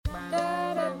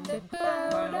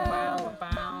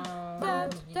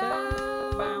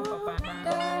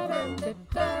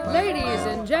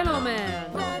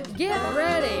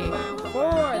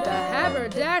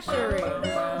Luxury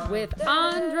with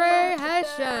Andre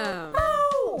Hesham.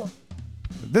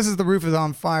 This is the Roof is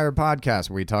on Fire podcast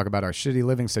where we talk about our shitty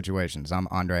living situations. I'm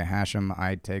Andre Hasham.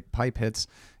 I take pipe hits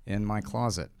in my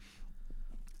closet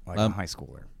like a high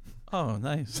schooler. Oh,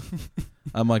 nice.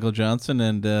 I'm Michael Johnson,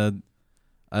 and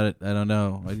I don't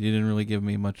know. You didn't really give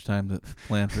me much time to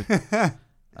plan for.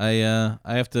 I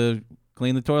have to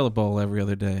clean the toilet bowl every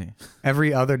other day.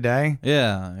 Every other day?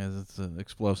 Yeah, it's an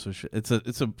explosive. It's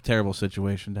a terrible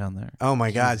situation down there. Oh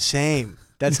my God, same.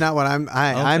 That's not what I'm.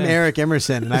 I'm Eric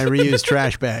Emerson, and I reuse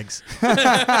trash bags.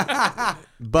 But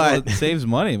well, it saves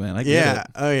money, man. I get it.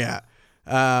 Oh yeah.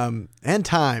 And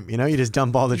time. You know, you just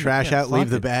dump all the trash out, leave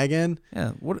the bag in.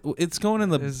 Yeah. It's going in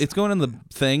the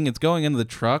thing. It's going into the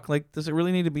truck. Like, does it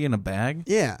really need to be in a bag?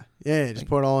 Yeah. Just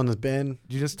pour it all in the bin.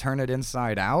 Do you just turn it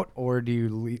inside out, or do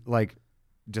you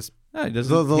just? No,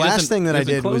 the last thing that I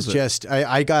did was just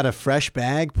I got a fresh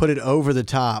bag, put it over the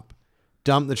top,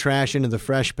 dumped the trash into the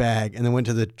fresh bag, and then went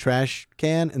to the trash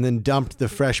can and then dumped the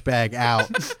fresh bag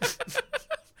out.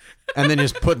 And then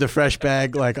just put the fresh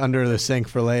bag like under the sink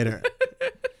for later.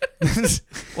 Well,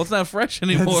 it's not fresh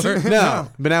anymore.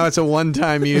 No, but now it's a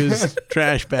one-time use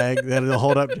trash bag that it'll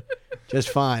hold up just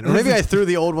fine. Or maybe I threw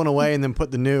the old one away and then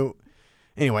put the new.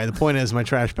 Anyway, the point is my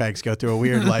trash bags go through a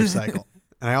weird life cycle.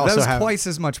 And I also have twice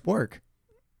as much work.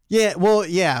 Yeah, well,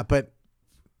 yeah, but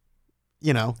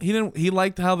you know, he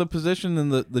liked how the position in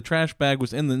the trash bag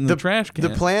was in the trash can.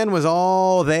 The plan was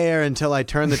all there until I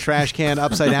turned the trash can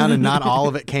upside down and not all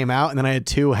of it came out, and then I had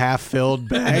two half-filled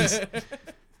bags.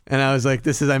 And I was like,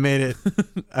 I made it.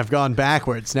 I've gone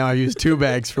backwards. Now I use two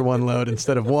bags for one load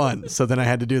instead of one. So then I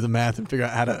had to do the math and figure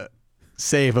out how to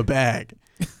save a bag.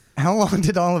 How long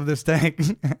did all of this take?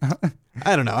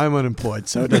 I don't know. I'm unemployed,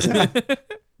 so it doesn't.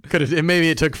 Maybe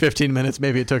it took 15 minutes.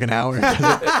 Maybe it took an hour.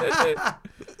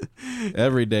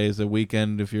 Every day is a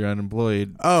weekend if you're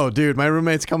unemployed. Oh, dude, my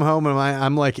roommates come home and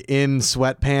I'm like in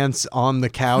sweatpants on the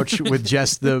couch with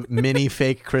just the mini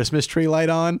fake Christmas tree light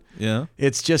on. Yeah.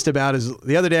 It's just about as...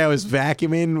 The other day I was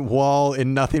vacuuming while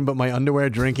in nothing but my underwear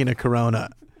drinking a Corona.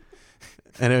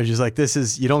 And it was just like,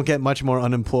 you don't get much more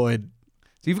unemployed.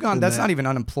 So you've gone, that's not even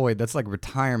unemployed. That's like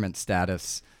retirement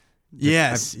status.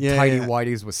 Yes. Tidy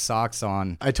whities with socks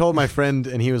on. I told my friend,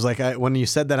 and he was like, when you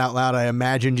said that out loud, I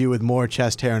imagined you with more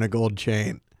chest hair and a gold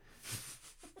chain.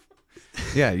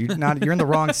 Yeah, you're in the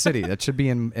wrong city. That should be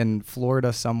in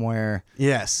Florida somewhere.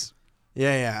 Yes.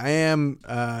 Yeah. I am,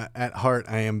 at heart,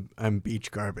 I'm beach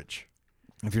garbage.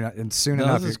 If you're not, and soon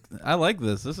enough. I like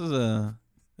this. This is a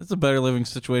better living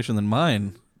situation than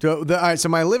mine. All right, so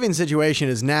my living situation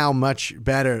is now much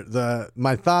better.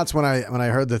 My thoughts when I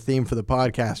heard the theme for the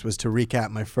podcast was to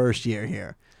recap my first year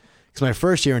here, because my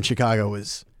first year in Chicago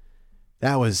was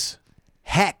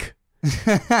heck.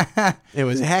 It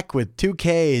was heck with 2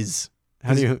 Ks.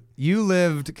 You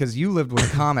lived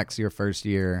with comics your first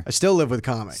year. I still live with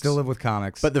comics.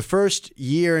 But the first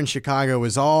year in Chicago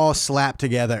was all slapped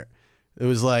together. It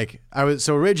was like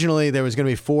originally there was going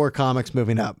to be 4 comics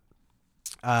moving up.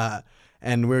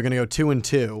 And we were going to go 2 and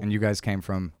 2. And you guys came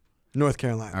from? North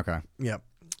Carolina. Okay. Yep.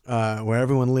 Where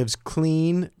everyone lives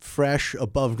clean, fresh,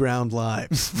 above-ground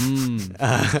lives.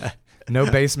 No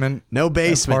basement. No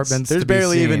basements. Apartments. There's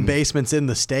barely even basements in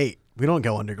the state. We don't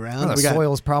go underground. Well, the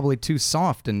soil's probably too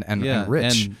soft and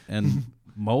rich. And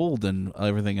mold and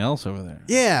everything else over there.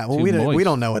 Yeah. Well, we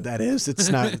don't know what that is. It's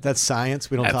not. That's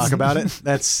science. We don't talk about it.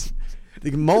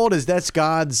 The mold that's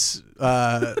God's...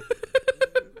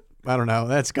 I don't know.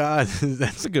 That's God.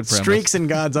 That's a good premise. Streaks in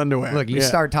God's underwear. Look, you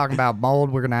start talking about mold,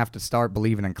 we're going to have to start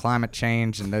believing in climate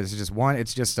change, and there's just one.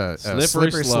 It's just a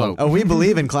slippery slope. Oh, we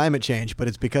believe in climate change, but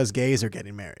it's because gays are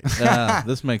getting married.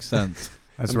 This makes sense.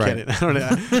 That's I'm right. Kidding. I don't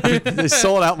know. They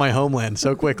sold out my homeland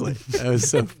so quickly. That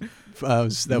was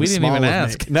we didn't even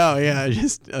ask. Me. No, yeah,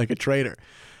 just like a traitor.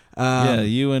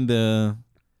 You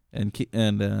and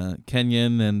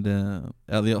Kenyon and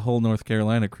the whole North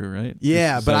Carolina crew, right?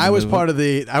 Yeah, but I was part of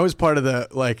the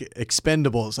like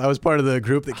Expendables. I was part of the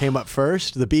group that came up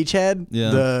first, the Beachhead,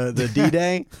 the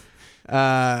D-Day.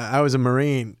 I was a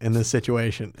Marine in this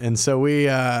situation, and so we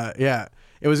it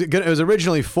was good. It was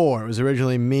originally 4. It was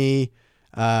originally me,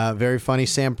 very funny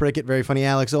Sam Prickett, very funny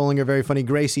Alex Olinger, very funny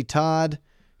Gracie Todd,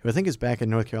 who I think is back in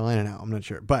North Carolina now. I'm not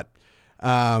sure, but.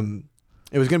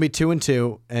 It was going to be 2 and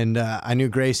 2, and I knew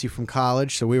Gracie from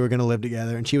college, so we were going to live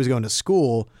together, and she was going to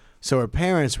school, so her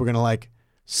parents were going to like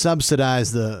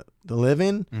subsidize the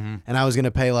living, and I was going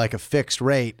to pay like a fixed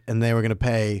rate, and they were going to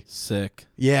pay... Sick.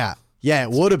 Yeah,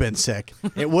 it would have been sick.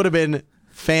 It would have been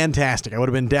fantastic. I would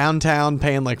have been downtown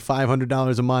paying like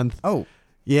 $500 a month. Oh.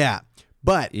 Yeah,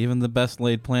 But even the best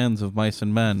laid plans of mice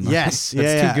and men. yes,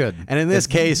 That's too good. And in this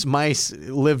case, mice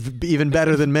live even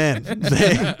better than men.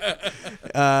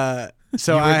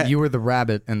 So you were the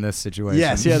rabbit in this situation.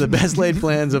 Yes, the best laid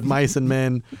plans of mice and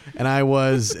men, and I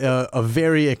was a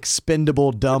very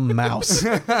expendable dumb mouse.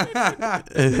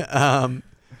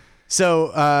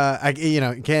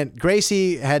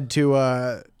 Gracie had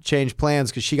to change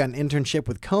plans because she got an internship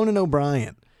with Conan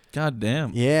O'Brien. God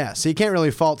damn. Yeah, so you can't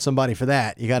really fault somebody for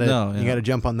that. You gotta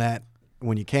jump on that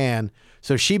when you can.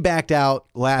 So she backed out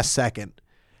last second,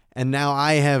 and now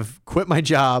I have quit my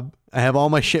job. I have all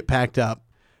my shit packed up,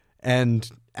 and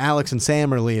Alex and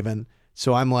Sam are leaving.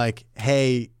 So I'm like,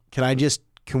 hey, can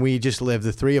we just live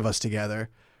the three of us together?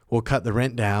 We'll cut the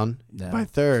rent down by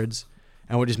thirds,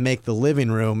 and we'll just make the living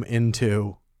room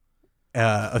into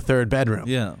a third bedroom.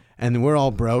 Yeah. And we're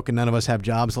all broke, and none of us have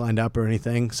jobs lined up or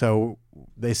anything. So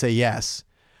they say yes.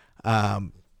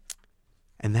 And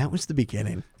that was the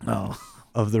beginning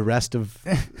of the rest of...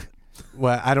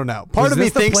 Well, I don't know. Part of me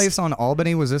thinks... the place on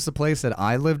Albany? Was this the place that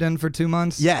I lived in for 2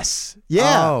 months? Yes.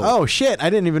 Yeah. Oh shit. I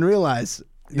didn't even realize.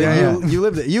 You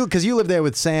lived there. Because you lived there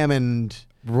with Sam and...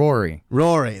 Rory.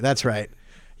 That's right.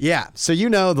 Yeah. So you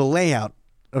know the layout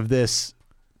of this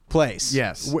place.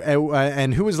 Yes.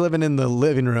 And who was living in the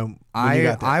living room when you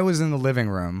got there? I was in the living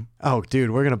room. Oh,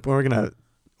 dude, we're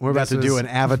about to do an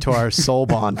Avatar soul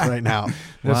bond right now.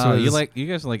 Wow, you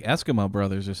guys are like Eskimo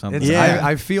brothers or something. Yeah.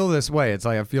 I feel this way. It's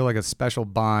like I feel like a special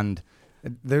bond.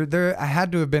 There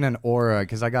had to have been an aura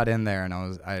because I got in there and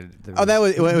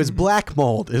it was black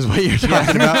mold is what you're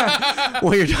talking about.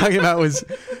 What you're talking about was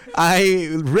I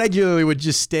regularly would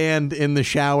just stand in the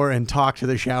shower and talk to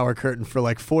the shower curtain for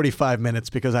like 45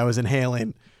 minutes because I was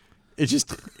inhaling. It's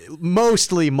just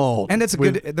mostly mold. And it's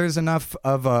there's enough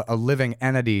of a living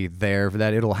entity there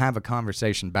that it'll have a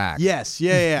conversation back. Yes.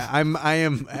 Yeah. I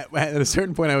am at a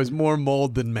certain point I was more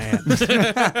mold than man.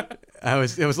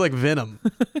 It was like Venom.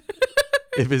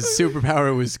 If his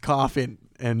superpower was coughing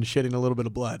and shitting a little bit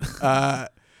of blood.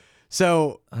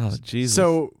 So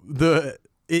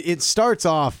it starts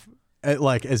off at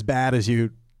like as bad as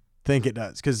you think it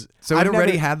does. So it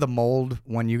already had the mold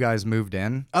when you guys moved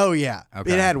in? Oh, yeah.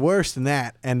 Okay. It had worse than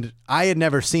that. And I had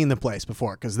never seen the place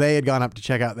before because they had gone up to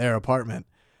check out their apartment.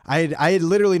 I had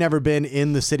literally never been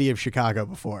in the city of Chicago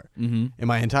before in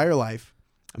my entire life.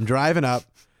 I'm driving up.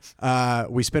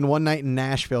 We spend one night in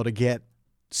Nashville to get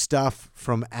stuff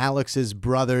from Alex's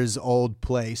brother's old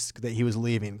place that he was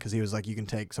leaving because he was like, you can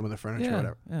take some of the furniture or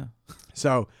whatever. Yeah.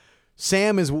 So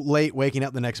Sam is late waking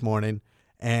up the next morning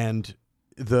and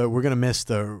we're going to miss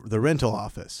the rental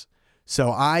office. So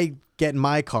I get in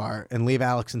my car and leave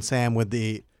Alex and Sam with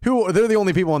they're the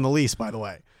only people on the lease, by the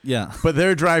way. Yeah. But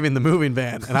they're driving the moving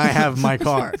van and I have my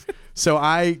car. So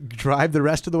I drive the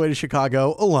rest of the way to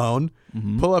Chicago alone,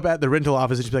 pull up at the rental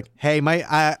office and just be like, hey,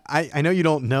 I know you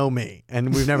don't know me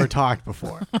and we've never talked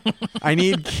before. I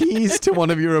need keys to one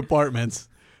of your apartments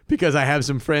because I have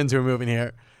some friends who are moving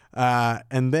here.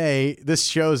 And this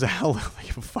shows how little they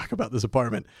give a fuck about this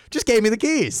apartment. Just gave me the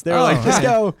keys. They were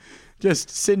like,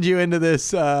 just send you into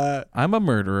this. I'm a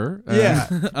murderer. Yeah.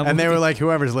 And they were like,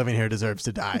 whoever's living here deserves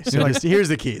to die. So here's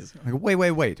the keys. Like,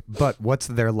 wait. But what's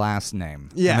their last name?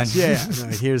 Yes. Yeah.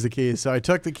 No, here's the keys. So I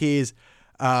took the keys.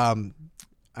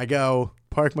 I go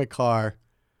park my car,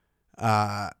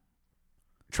 try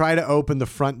to open the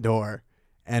front door,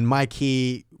 and my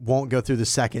key won't go through the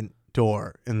second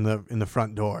door in the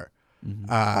front door.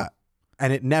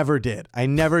 And it never did. I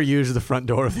never used the front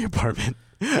door of the apartment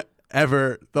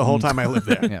ever the whole time I lived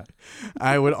there. Yeah.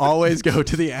 I would always go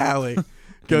to the alley,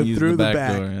 go through the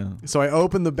back. door, yeah. So I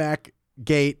opened the back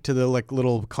gate to the like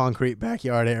little concrete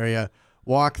backyard area,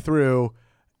 walk through,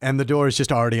 and the door is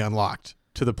just already unlocked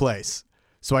to the place.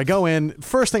 So I go in.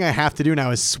 First thing I have to do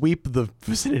now is sweep the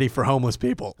vicinity for homeless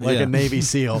people, like a Navy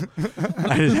SEAL.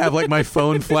 I just have like my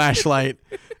phone flashlight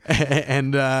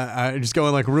and I just go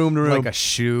in like room to room. Like a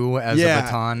shoe as a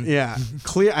baton. Yeah.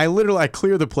 I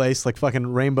clear the place like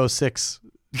fucking Rainbow Six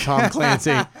Tom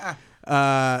Clancy.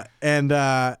 And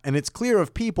it's clear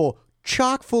of people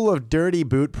chock full of dirty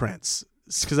boot prints.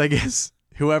 Because I guess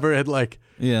whoever had like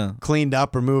cleaned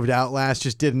up or moved out last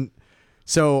just didn't.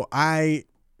 So I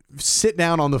sit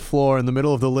down on the floor in the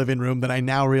middle of the living room that I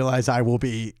now realize I will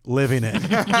be living in.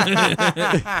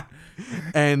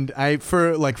 And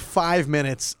for like 5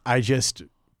 minutes, I just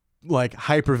like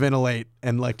hyperventilate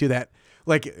and like do that,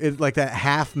 like that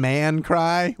half man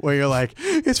cry where you're like,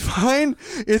 it's fine.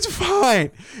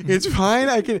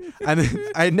 I can.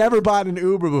 And I had never bought an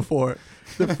Uber before.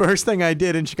 The first thing I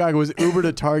did in Chicago was Uber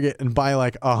to Target and buy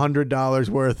like $100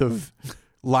 worth of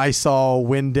Lysol,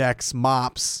 Windex,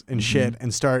 mops, and shit,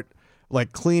 and start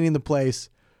like cleaning the place,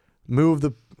 move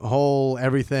the whole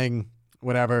everything,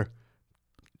 whatever.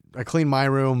 I cleaned my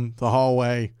room, the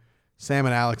hallway. Sam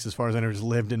and Alex, as far as I know, just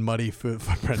lived in muddy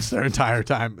footprints their entire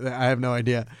time. I have no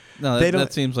idea. No,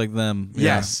 that seems like them.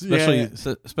 Yes,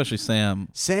 especially Sam.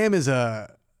 Sam is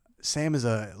a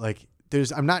like.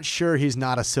 I'm not sure he's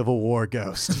not a Civil War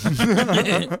ghost.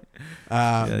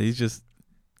 Yeah, he's just.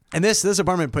 And this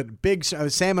apartment put big.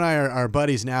 Sam and I are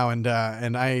buddies now, and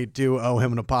I do owe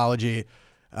him an apology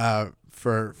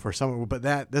for some. But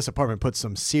this apartment puts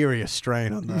some serious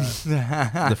strain on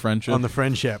the friendship. On the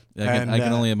friendship. Yeah, I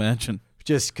can only imagine.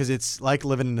 Just because it's like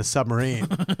living in a submarine,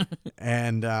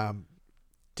 and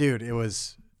dude, it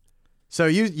was. So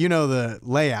you know the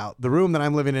layout. The room that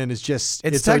I'm living in is just...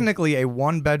 It's technically a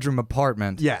one-bedroom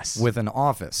apartment. Yes. With an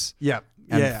office. Yep.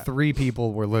 And 3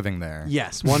 people were living there.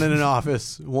 Yes. One in an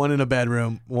office, one in a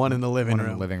bedroom, one in the living room.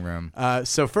 One in the living room.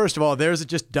 So first of all, there's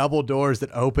just double doors that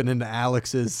open into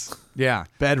Alex's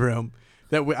bedroom.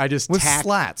 That I just with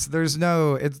slats. There's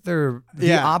no... They're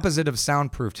the opposite of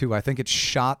soundproof, too. I think it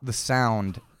shot the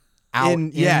sound... out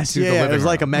into the living room. It was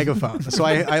like a megaphone. So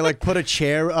I like put a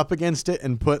chair up against it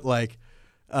and put like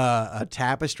a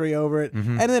tapestry over it.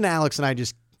 And then Alex and I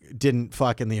just didn't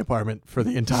fuck in the apartment for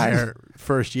the entire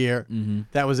first year.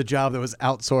 That was a job that was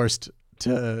outsourced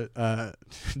to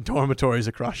dormitories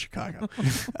across Chicago.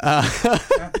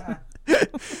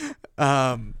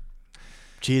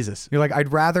 Jesus. You're like,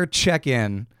 I'd rather check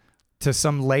in to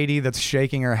some lady that's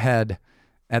shaking her head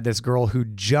at this girl who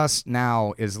just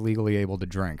now is legally able to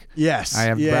drink. Yes. I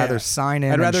have rather sign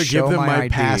in. I'd rather and show give them my ID.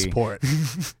 passport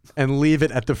and leave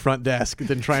it at the front desk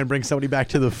than try and bring somebody back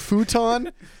to the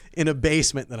futon in a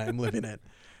basement that I'm living in.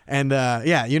 And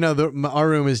you know, our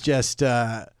room is just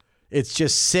it's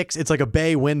just 6. It's like a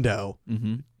bay window,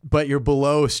 but you're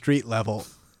below street level.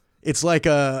 It's like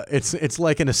it's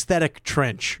like an aesthetic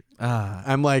trench.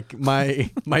 I'm like my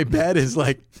bed is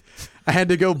like. I had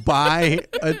to go buy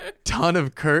a ton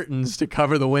of curtains to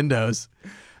cover the windows.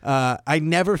 I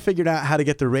never figured out how to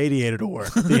get the radiator to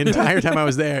work. The entire time I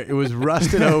was there, it was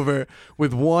rusted over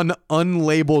with one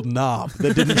unlabeled knob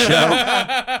that didn't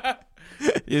show.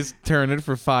 You just turn it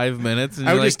for 5 minutes. And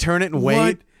I would like, just turn it and wait.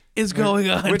 What is going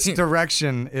on? Which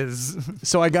direction is...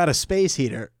 So I got a space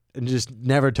heater and just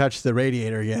never touched the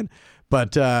radiator again.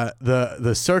 But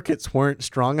the circuits weren't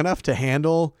strong enough to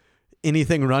handle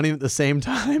anything running at the same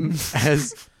time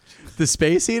as the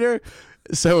space heater.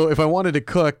 So if I wanted to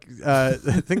cook, I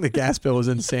think the gas bill was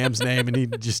in Sam's name and he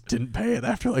just didn't pay it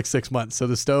after like 6 months. So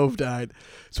the stove died.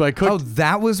 So I cooked. Oh,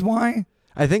 that was why?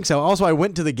 I think so. Also, I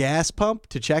went to the gas pump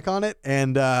to check on it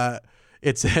and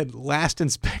it said last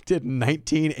inspected in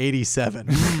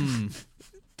 1987.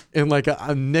 In like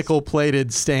a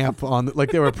nickel-plated stamp on,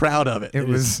 like they were proud of it. It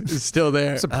was still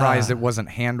there. Surprised it wasn't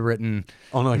handwritten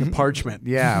on like a parchment.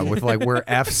 Yeah, with like where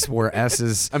F's were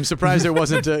S's. I'm surprised there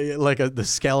wasn't the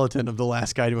skeleton of the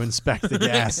last guy to inspect the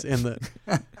gas in the.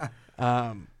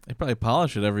 They probably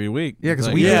polish it every week. Yeah, because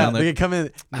they could come in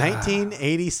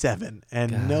 1987,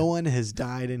 and no one has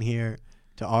died in here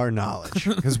to our knowledge.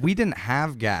 Because we didn't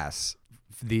have gas.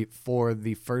 For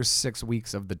the first 6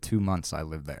 weeks of the 2 months I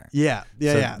lived there. Yeah.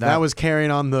 That was carrying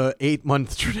on the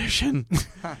 8-month tradition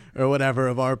or whatever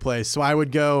of our place. So I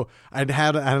would go, I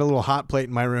had a little hot plate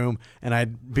in my room and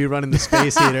I'd be running the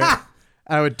space heater.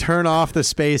 I would turn off the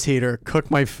space heater,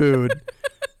 cook my food,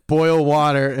 boil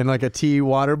water in like a tea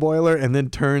water boiler, and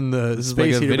then turn the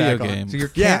space heater back on. So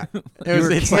you're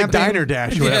it's like Diner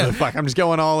Dash or whatever the fuck. I'm just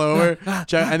going all over.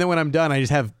 And then when I'm done, I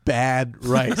just have bad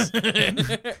rice.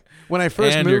 When I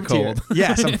first moved here,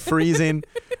 yes, I'm freezing.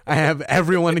 I have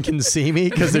everyone can see me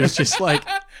because there's just like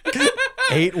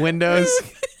 8 windows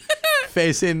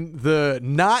facing the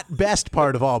not best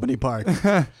part of Albany Park.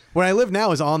 Where I live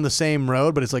now is on the same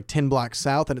road, but it's like 10 blocks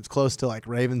south, and it's close to like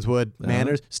Ravenswood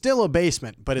Manors. Still a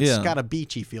basement, but it's got a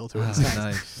beachy feel to it. It's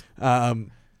nice.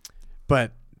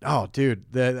 But oh,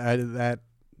 dude, that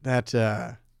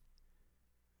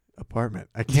apartment!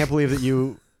 I can't believe that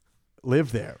you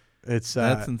lived there. That's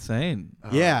insane.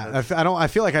 Yeah, I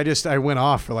feel like I went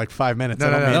off for like 5 minutes.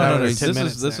 No. This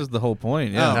is the whole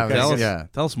point. Yeah,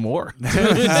 tell us more.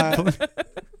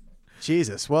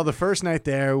 Jesus. Well, the first night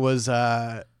there was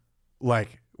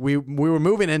like we were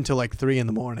moving into like 3 a.m,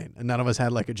 and none of us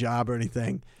had like a job or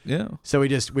anything. Yeah. So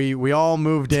we all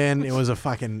moved in. It was a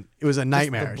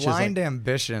nightmare. Just the blind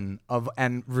ambition of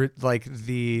like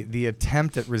the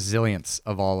attempt at resilience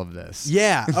of all of this.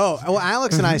 Yeah. Oh, well,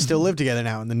 Alex and I still live together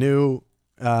now in the new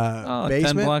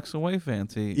basement. 10 blocks away,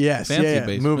 fancy. Yes. Fancy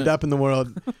basement. Moved up in the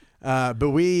world. But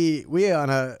we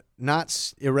on a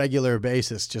not irregular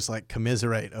basis just like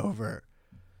commiserate over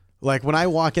Like when I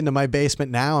walk into my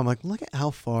basement now, I'm like, look at how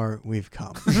far we've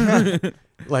come.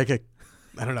 Like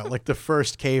I don't know, like the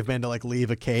first caveman to like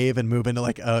leave a cave and move into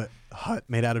like a hut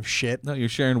made out of shit. No, you're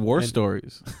sharing war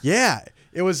stories. Yeah,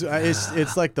 it was.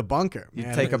 It's like the bunker. You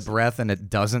man. take a breath and it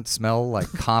doesn't smell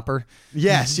like copper.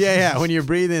 Yes, yeah. When you're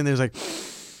breathing, there's like,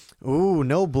 ooh,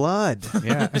 no blood.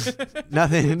 Yeah.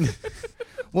 Nothing.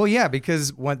 Well, yeah,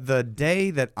 because the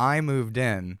day that I moved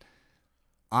in,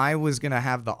 I was going to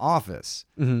have the office,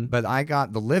 but I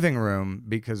got the living room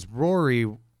because Rory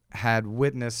had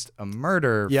witnessed a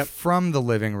murder from the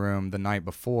living room the night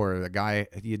before.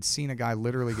 He had seen a guy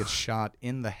literally get shot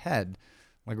in the head,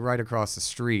 like right across the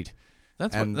street.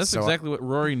 That's exactly what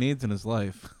Rory needs in his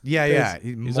life. Yeah.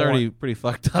 He's already pretty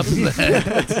fucked up in the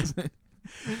head.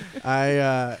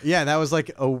 That was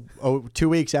like 2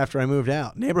 weeks after I moved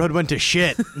out. Neighborhood went to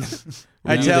shit.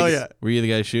 I tell you. Were you the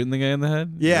guy shooting the guy in the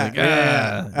head?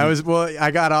 Yeah, like, I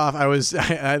got off.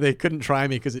 They couldn't try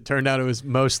me because it turned out it was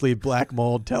mostly black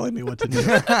mold telling me what to do.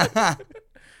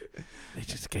 They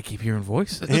just keep hearing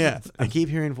voices. Yeah, I keep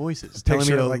hearing voices telling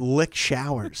me to lick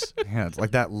showers. Yeah, it's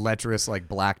like that lecherous, like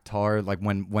black tar, like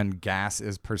when gas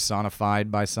is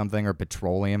personified by something or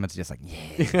petroleum, it's just like,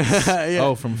 Yeah.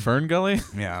 Oh, from Fern Gully?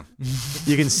 Yeah.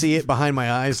 You can see it behind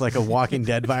my eyes like a Walking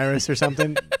Dead virus or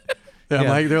something.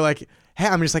 They're like, hey,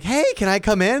 I'm just like, hey, can I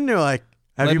come in? They're like,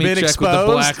 have Let you me been check exposed? with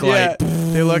the black light.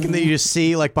 Yeah. They look and you just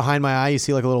see like behind my eye, you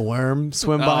see like a little worm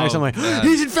swim by or something. Like,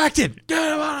 he's infected.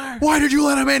 Get him out of here. Why did you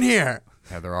let him in here?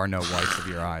 Yeah, there are no whites of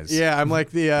your eyes. Yeah, I'm like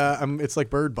it's like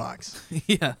Bird Box.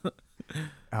 Yeah.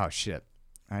 Oh shit.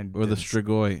 Or the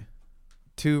Strigoi.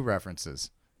 2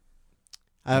 references.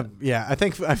 I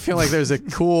feel like there's a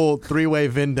cool 3-way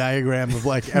Venn diagram of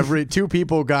like every 2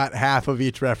 people got half of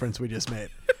each reference we just made.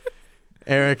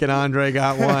 Eric and Andre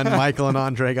got one. Michael and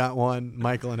Andre got one.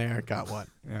 Michael and Eric got one.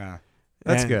 Yeah,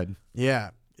 that's good. Yeah,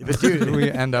 but dude, we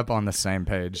end up on the same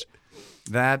page.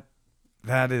 That's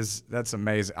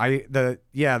amazing.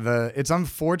 It's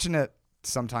unfortunate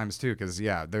sometimes too, because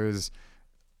there's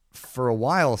for a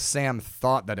while Sam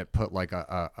thought that it put like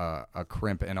a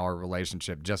crimp in our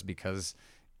relationship just because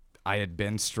I had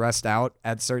been stressed out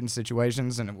at certain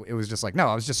situations, and it was just like, no,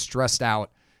 I was just stressed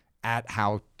out at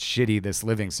how shitty this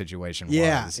living situation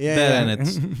was. Then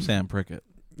it's Sam Prickett.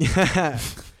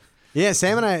 Yeah,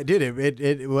 Sam and I, dude,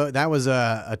 that was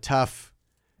a tough.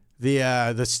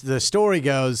 The story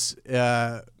goes,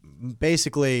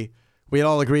 basically, we had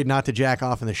all agreed not to jack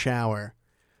off in the shower,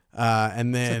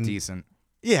 and then It's decent.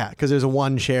 Yeah, because there's a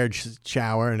one shared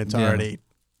shower and it's already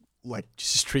like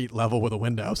street level with a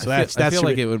window. So I feel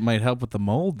like it might help with the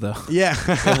mold though. Yeah,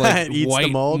 Like it eats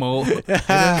white the mold.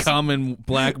 Common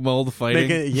black mold fighting.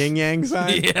 Make a yin yang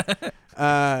sign.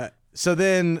 Yeah. So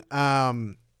then,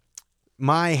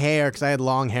 my hair, because I had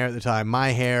long hair at the time, my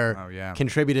hair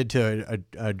contributed to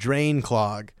a drain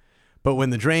clog. But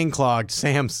when the drain clogged,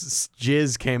 Sam's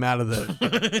jizz came out of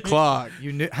the clog.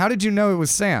 You knew? How did you know it was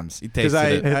Sam's? Because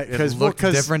it looked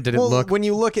different. Did it look when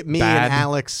you look at me bad? and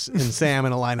Alex and Sam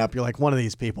in a lineup, you're like, one of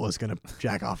these people is going to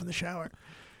jack off in the shower.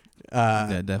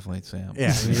 Yeah, definitely Sam.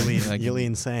 Yeah,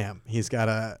 Yulene Sam. He's got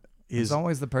a. He's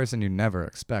always the person you never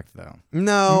expect, though.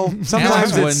 No,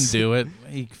 sometimes Alex wouldn't do it.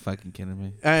 Are you fucking kidding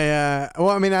me? Well,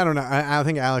 I mean, I don't know. I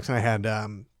think Alex and I had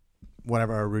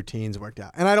whatever our routines worked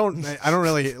out, and I don't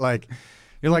really like.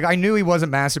 You're like, I knew he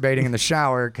wasn't masturbating in the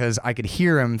shower because I could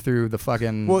hear him through the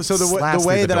fucking. Well, so the slats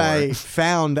way through the that door. I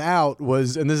found out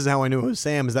was, and this is how I knew it was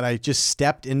Sam, is that I just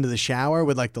stepped into the shower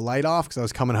with like the light off because I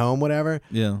was coming home, whatever.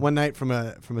 Yeah. One night from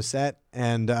a set,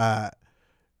 and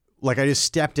like I just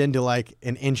stepped into like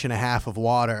an inch and a half of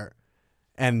water,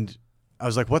 and I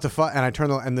was like, "What the fuck?" And I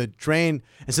turned and the drain.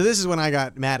 And so this is when I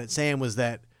got mad at Sam, was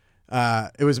that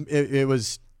it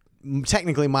was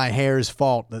technically my hair's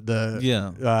fault that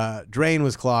the drain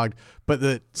was clogged, but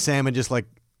the Sam had just like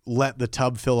let the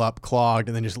tub fill up clogged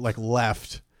and then just like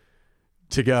left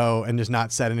to go and just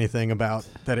not said anything about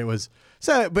that it was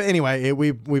so. But anyway,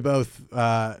 we both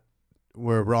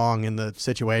were wrong in the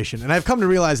situation, and I've come to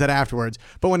realize that afterwards.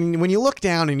 But when you look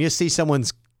down and you see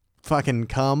someone's fucking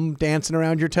cum dancing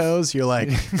around your toes, you're like,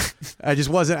 I just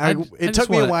wasn't. It took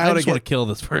me a while to want to kill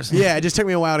this person. Yeah, it just took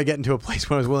me a while to get into a place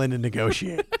where I was willing to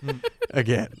negotiate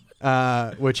again.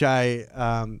 Which Sam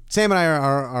and I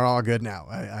are all good now.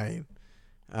 I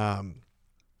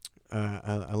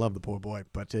love the poor boy,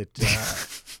 but it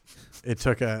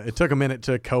took a minute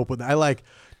to cope with. I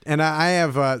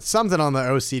have something on the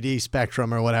OCD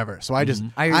spectrum or whatever. So I just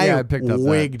I picked up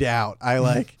wigged out.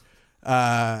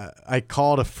 I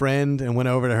called a friend and went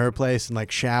over to her place and like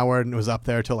showered and was up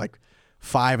there till like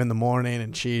 5 in the morning,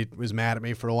 and she was mad at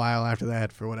me for a while after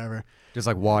that for whatever. Just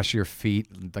like wash your feet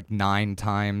like 9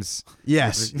 times.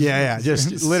 Yes. Yeah.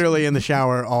 Just literally in the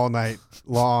shower all night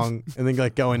long, and then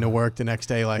like going to work the next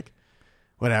day, like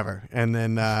whatever. And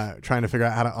then trying to figure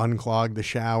out how to unclog the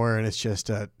shower. And it's just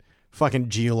a fucking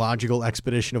geological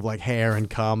expedition of like hair and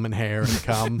cum and hair and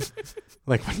cum.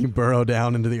 Like when you burrow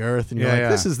down into the earth and you're like,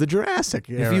 this is the Jurassic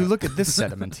era. If you look at this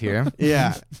sediment here.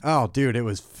 Yeah. Oh, dude, it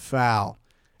was foul.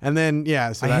 And then,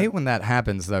 so I hate when that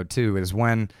happens though too, is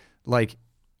when you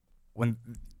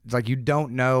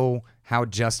don't know how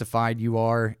justified you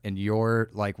are, and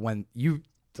you're like, when you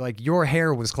like your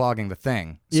hair was clogging the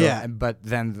thing. So, but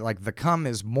then like the cum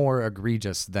is more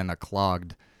egregious than a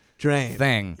clogged drain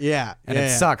thing. Yeah. And it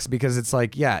sucks because it's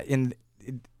like,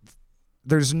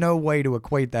 there's no way to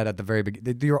equate that at the very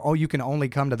beginning. You can only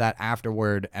come to that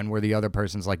afterward, and where the other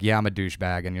person's like, yeah, I'm a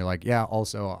douchebag, and you're like, yeah,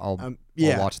 also I'll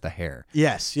watch the hair.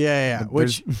 Yes, yeah.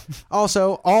 Which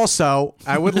also,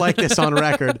 I would like this on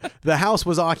record. The house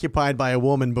was occupied by a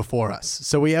woman before us,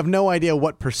 so we have no idea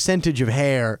what percentage of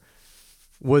hair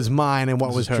was mine and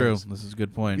what was hers. True. This is a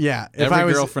good point. Yeah,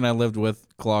 every girlfriend I lived with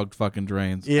clogged fucking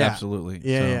drains. Yeah, absolutely.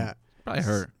 Yeah. Probably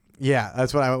her. Yeah,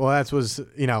 that's what that was,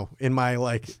 in my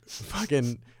like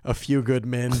fucking a few good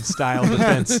men style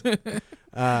defense.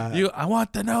 I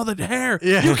want to know the hair.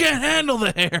 Yeah. You can't handle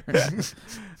the hair.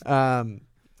 And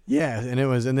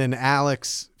then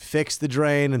Alex fixed the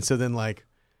drain, and so then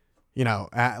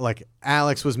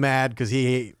Alex was mad because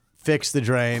he fixed the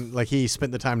drain, like he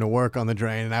spent the time to work on the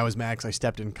drain, and I was mad because I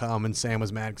stepped in cum, and Sam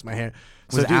was mad because my hair.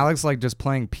 Was Alex like just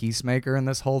playing peacemaker in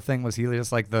this whole thing? Was he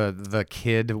just like the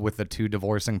kid with the 2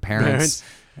 divorcing parents?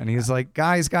 And he's like,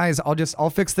 guys, I'll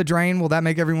fix the drain. Will that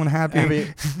make everyone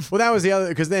happy? Well, that was the other,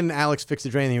 because then Alex fixed the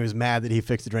drain, and he was mad that he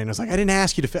fixed the drain. I was like, I didn't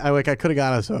ask you to. I could have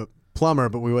got us a plumber,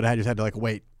 but we would have just had to like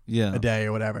wait a day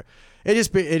or whatever.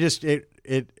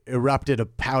 It erupted a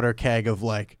powder keg of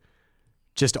like.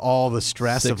 Just all the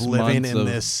stress 6 of living months in of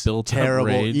this built-up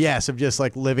rage. of just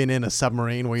like living in a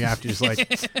submarine where you have to just like,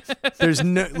 there's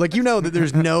no, like, that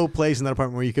there's no place in that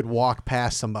apartment where you could walk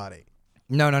past somebody.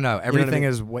 No. Everything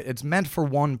is, it's meant for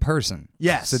one person.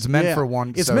 Yes. It's meant for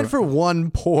one. It's meant for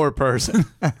one poor person.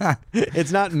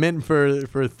 It's not meant for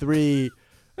 3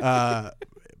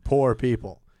 poor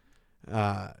people.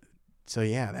 So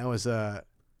yeah, that was, I'm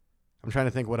trying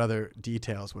to think what other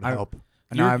details would help.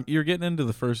 You're getting into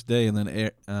the first day, and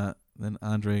then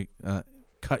Andre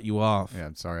cut you off. Yeah,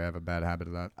 I'm sorry, I have a bad habit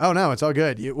of that. Oh no, it's all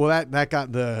good. That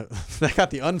got the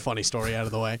unfunny story out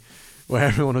of the way, where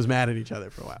everyone was mad at each other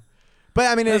for a while. But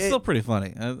I mean, it's still pretty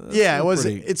funny. It was.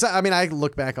 It's. I mean, I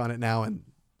look back on it now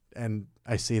and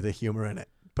I see the humor in it.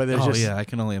 But there's I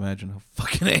can only imagine how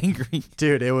fucking angry.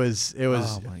 Dude, it was.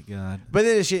 Oh my god. But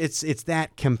then it's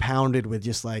that compounded with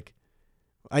just like,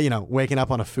 waking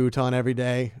up on a futon every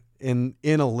day. In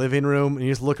a living room, and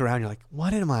you just look around, you're like,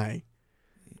 what am I?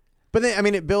 But then, I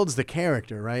mean, it builds the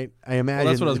character, right? I imagine.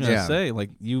 Well, that's what I was going to say.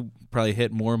 Like, you probably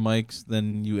hit more mics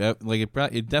than you ever. Like,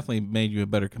 it definitely made you a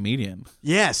better comedian.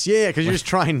 Yes, yeah, because you're just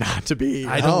trying not to be.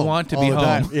 I don't want to be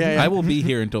home. Yeah. I will be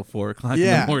here until 4 o'clock in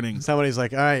the morning. Somebody's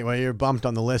like, all right, well, you're bumped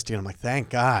on the list, and I'm like, thank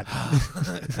God.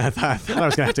 I thought I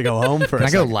was going to have to go home for a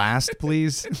second. Can I go last,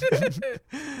 please?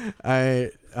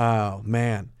 Oh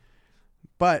man,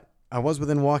 but. I was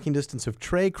within walking distance of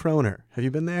Trey Kroner. Have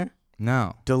you been there?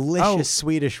 No. Delicious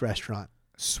Swedish restaurant.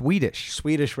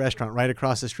 Swedish restaurant right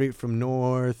across the street from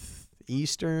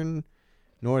Northwestern.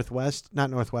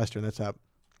 That's up.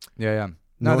 Yeah.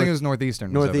 No, I think it was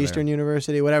Northeastern. Northeastern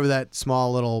University, whatever that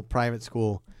small little private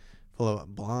school full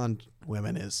of blonde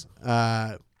women is.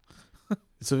 So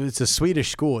it's a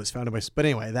Swedish school. It's founded by. But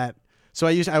anyway, that. So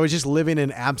I was just living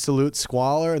in absolute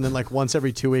squalor, and then like once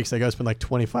every 2 weeks I go spend like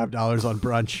 $25 on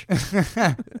brunch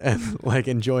and like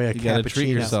enjoy a cappuccino. You gotta treat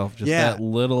yourself. Just that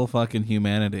little fucking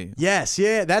humanity. Yes,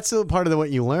 yeah, that's the part of what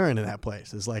you learn in that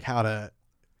place is like how to,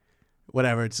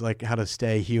 whatever. It's like how to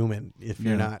stay human if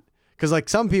you're not, because like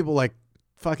some people like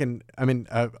fucking. I mean,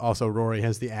 also Rory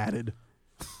has the added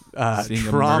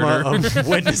trauma of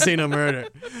witnessing a murder,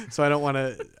 so I don't want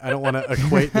to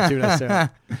equate the two necessarily.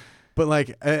 But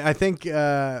like I think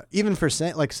even for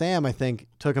Sam, I think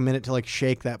took a minute to like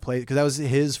shake that place because that was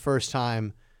his first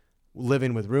time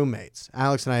living with roommates.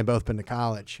 Alex and I had both been to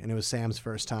college, and it was Sam's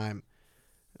first time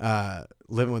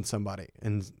living with somebody.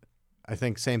 And I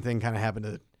think same thing kind of happened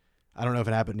to. I don't know if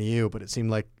it happened to you, but it seemed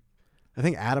like I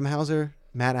think Adam Hauser,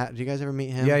 Matt. Do you guys ever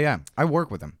meet him? Yeah. I work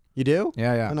with him. You do?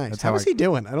 Yeah. Oh, nice. That's How is he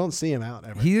doing? I don't see him out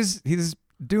ever. He's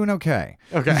doing okay.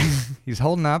 Okay. He's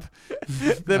holding up.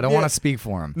 I don't want to speak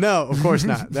for him. No, of course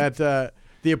not. That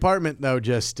The apartment though,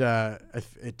 just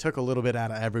it took a little bit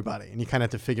out of everybody, and you kind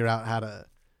of have to figure out how to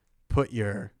put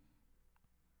your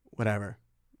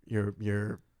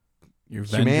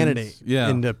humanity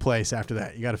into place after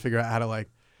that. You got to figure out how to like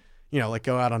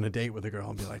go out on a date with a girl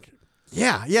and be like,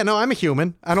 yeah, no, I'm a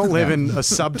human. I don't live in a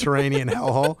subterranean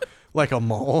hellhole like a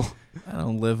mole. I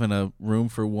don't live in a room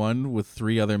for one with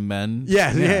 3 other men.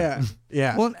 Yeah.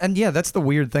 Well, and that's the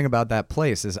weird thing about that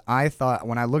place is I thought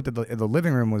when I looked at the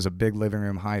living room was a big living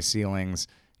room, high ceilings.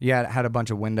 Yeah, it had a bunch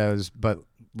of windows, but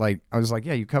like I was like,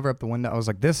 yeah, you cover up the window. I was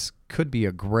like, this could be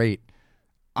a great.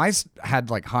 I had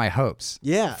like high hopes.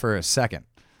 Yeah. For a second.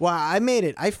 Well, I made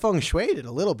it. I feng shuied it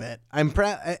a little bit. I'm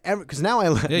proud because now I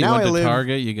live. Yeah, you went to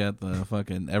Target. You got the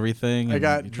fucking everything. I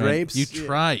got drapes. You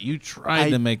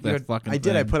tried to make that fucking. I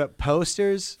did. thing. I put up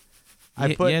posters.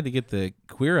 You had to get the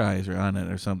queer eyes on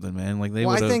it or something, man. Like they.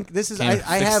 Well, I think this is.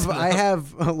 I have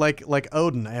like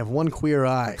Odin. I have one queer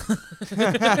eye.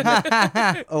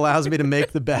 Allows me to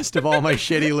make the best of all my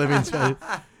shitty living space.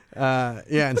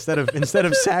 Instead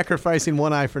of sacrificing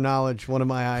one eye for knowledge, one of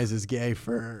my eyes is gay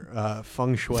for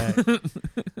feng shui.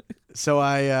 So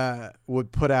I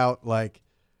would put out like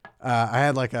I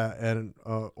had like an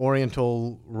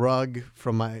oriental rug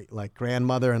from my like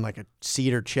grandmother and like a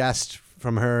cedar chest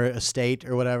from her estate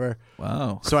or whatever.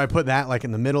 Wow. So I put that like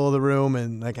in the middle of the room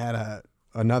and like had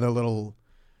another little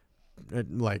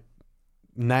like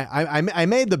I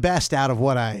made the best out of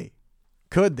what I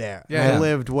could there. Yeah. I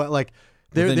lived what.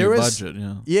 There was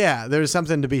budget, there was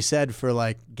something to be said for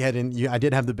like getting. I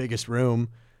did have the biggest room.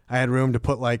 I had room to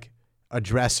put like a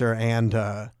dresser and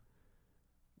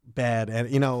bed,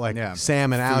 and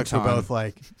Sam and Alex were both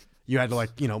like, you had to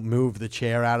like move the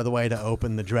chair out of the way to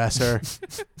open the dresser,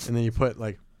 and then you put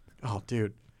like, oh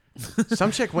dude,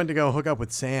 some chick went to go hook up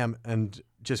with Sam and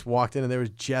just walked in and there was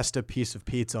just a piece of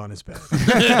pizza on his bed.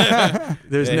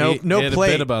 There's no had plate.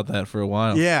 A bit about that for a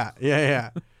while. Yeah.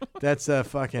 That's a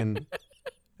fucking.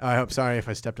 I hope. Sorry if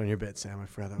I stepped on your bit, Sam. I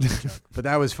forgot that was a joke. But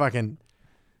that was fucking.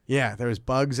 Yeah, there was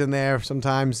bugs in there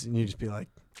sometimes, and you just be like,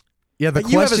 "Yeah,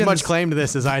 you have as much claim to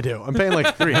this as I do. I'm paying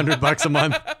like $300 a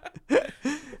month."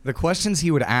 The questions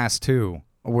he would ask too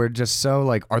were just so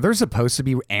like, "Are there supposed to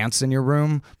be ants in your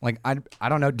room?" Like, I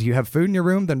don't know. Do you have food in your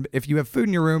room? Then if you have food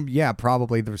in your room, yeah,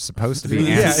 probably there's supposed to be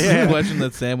ants. This is a question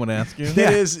that Sam would ask you. It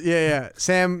is. Yeah.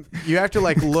 Sam, you have to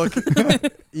like look.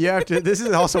 You have to. This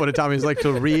is also what it taught me is like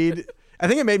to read. I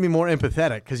think it made me more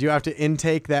empathetic because you have to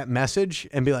intake that message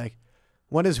and be like,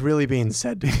 what is really being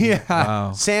said to me? Yeah.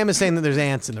 Wow. Sam is saying that there's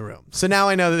ants in the room. So now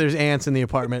I know that there's ants in the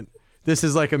apartment. This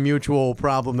is like a mutual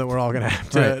problem that we're all going to have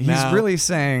to Right. now. He's really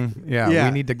saying, we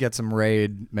need to get some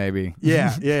raid maybe.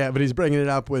 Yeah. But he's bringing it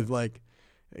up with like,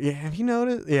 yeah, have you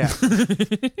noticed? Yeah.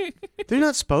 They're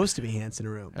not supposed to be ants in a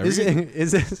room.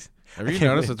 Is this? Have you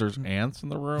noticed that there's ants in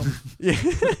the room? Yeah.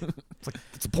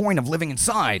 It's the point of living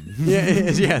inside.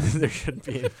 Yeah, there should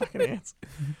be fucking ants.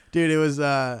 Dude, it was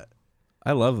I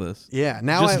love this. yeah,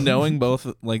 now Just knowing both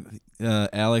like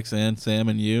Alex and Sam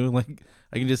and you, like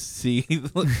I can just see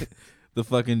the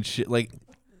fucking shit like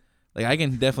I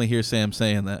can definitely hear Sam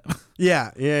saying that.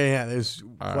 Yeah. There's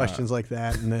questions like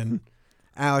that, and then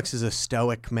Alex is a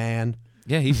stoic man.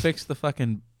 Yeah, he fixed the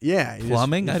fucking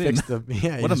plumbing.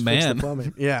 What a man.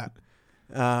 Plumbing. Yeah.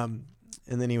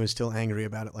 And then he was still angry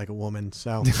about it like a woman.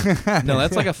 So no,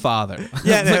 that's like a father.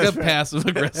 Yeah, that's like a passive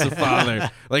aggressive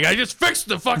father. Like I just fixed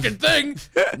the fucking thing.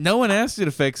 No one asked you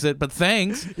to fix it, but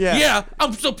thanks. Yeah,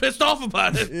 I'm so pissed off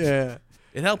about it. Yeah.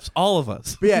 It helps all of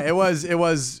us. But yeah, it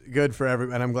was good for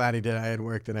everyone. I'm glad he did. I had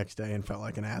work the next day and felt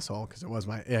like an asshole because it was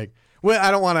my. Well,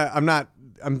 I don't want to.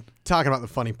 I'm talking about the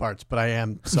funny parts, but I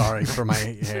am sorry for my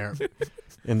hair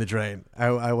in the drain.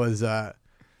 I was.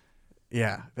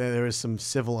 There was some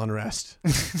civil unrest.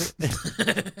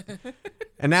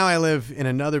 And now I live in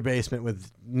another basement with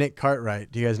Nick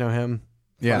Cartwright. Do you guys know him?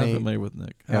 Yeah, I'm familiar with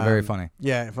Nick. Yeah, very funny.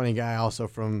 Yeah, funny guy. Also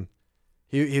from.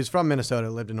 He was from Minnesota,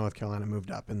 lived in North Carolina,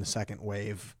 moved up in the second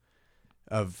wave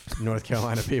of North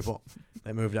Carolina people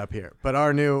that moved up here. But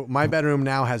my bedroom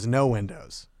now has no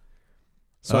windows.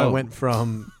 So I went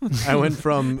from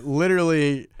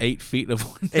literally 8 feet of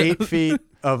windows. 8 feet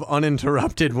of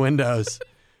uninterrupted windows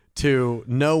to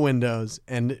no windows.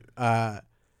 And I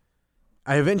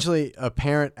eventually, a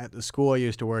parent at the school I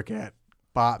used to work at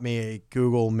bought me a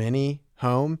Google Mini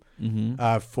home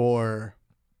for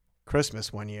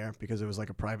Christmas one year because it was like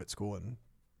a private school and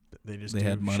they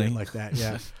had money shit like that.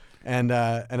 Yeah.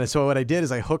 and so what I did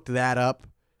is I hooked that up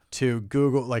to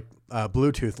Google like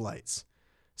Bluetooth lights.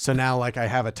 So now like I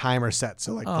have a timer set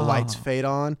so like the lights fade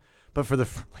on. But for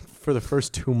the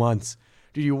first 2 months,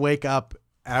 dude, you wake up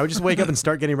and I would just wake up and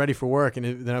start getting ready for work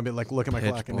and then I'd be like look at my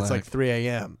clock and it's like 3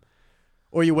 a.m.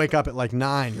 Or you wake up at like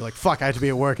 9. You're like, fuck, I have to be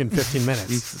at work in 15 minutes.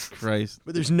 Jesus Christ.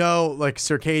 But there's no like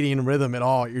circadian rhythm at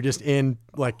all. You're just in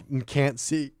like you can't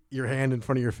see your hand in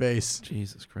front of your face.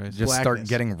 Jesus Christ. Just start Blackness.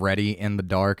 getting ready in the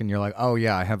dark, and you're like, oh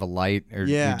yeah, I have a light, or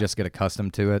Yeah. you just get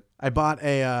accustomed to it. I bought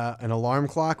an alarm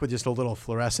clock with just a little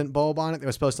fluorescent bulb on it that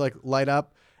was supposed to like light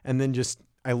up, and then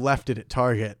I left it at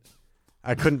Target.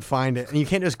 I couldn't find it, and you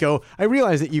can't just go. I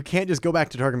realized that you can't just go back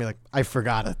to Target and be like, I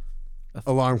forgot a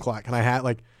alarm clock, and I had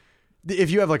like.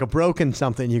 If you have like a broken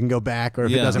something, you can go back, or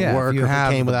if it doesn't work, or if it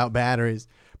came without batteries.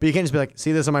 But you can't just be like,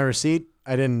 see this on my receipt?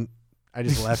 I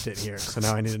just left it here, so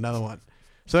now I need another one.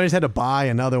 So I just had to buy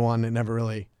another one. It never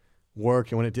really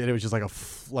worked, and when it did, it was just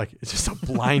like it's just a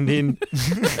blinding.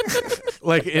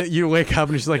 You wake up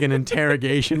and it's like an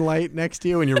interrogation light next to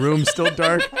you, and your room's still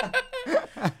dark.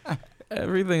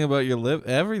 Everything about your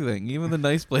everything, even the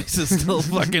nice place is still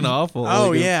fucking awful.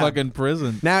 Oh, like yeah. a fucking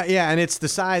prison. Now, yeah, and it's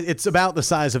about the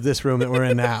size of this room that we're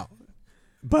in now.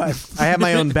 But I have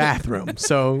my own bathroom,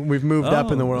 so we've moved up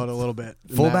in the world a little bit.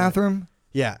 Full bathroom?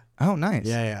 Yeah. Oh, nice.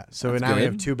 Yeah. So That's now we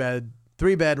good. have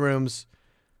 3 bedrooms.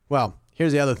 Well,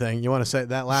 here's the other thing. You want to say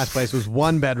that last place was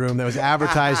 1 bedroom that was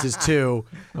advertised as 2,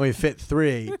 and we fit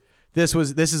 3. This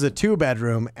is a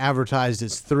 2-bedroom advertised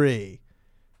as 3.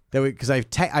 Because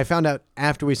I found out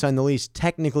after we signed the lease,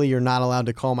 technically you're not allowed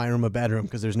to call my room a bedroom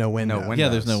because there's no window. window. Yeah,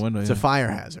 there's no window. It's a fire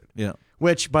hazard. Yeah.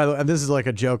 Which, by the way, and this is like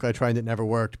a joke I tried that never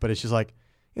worked, but it's just like,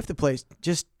 if the place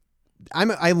just,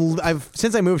 I've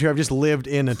since I moved here, I've just lived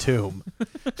in a tomb.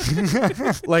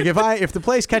 Like if the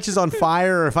place catches on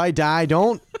fire or if I die,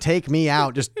 don't take me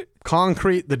out. Just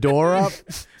concrete the door up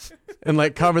and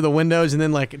like cover the windows, and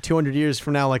then like 200 years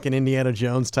from now, like an Indiana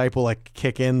Jones type will like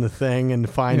kick in the thing and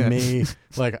find me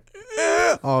like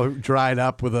all dried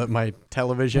up with my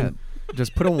television. Yeah.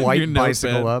 Just put a white Your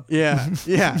bicycle notepad. up.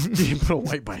 Yeah. You put a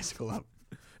white bicycle up.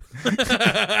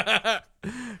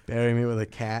 Bury me with a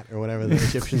cat or whatever the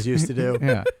Egyptians used to do.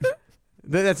 Yeah.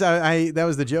 That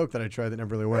was the joke that I tried that never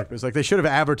really worked. It was like they should have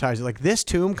advertised it. Like, this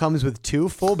tomb comes with 2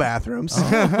 full bathrooms.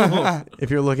 If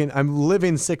you're looking, I'm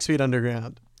living 6 feet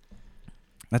underground.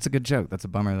 That's a good joke. That's a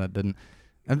bummer that didn't.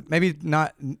 And maybe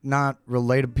not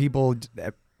related people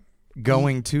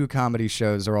going to comedy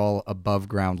shows are all above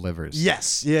ground livers.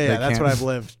 Yes. Yeah. That's what I've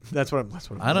lived. That's what I've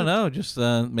I don't lived. know. Just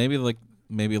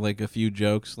maybe like a few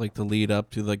jokes like to lead up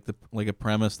to like a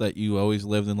premise that you always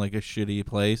lived in like a shitty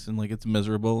place and like it's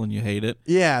miserable and you hate it.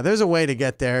 Yeah, there's a way to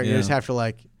get there. You Yeah. just have to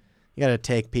you got to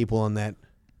take people on that.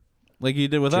 Like you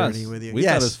did with us. Journey with you. We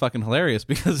Yes. thought it was fucking hilarious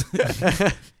because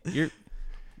you're.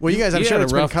 Well, you guys, I'm You sure had a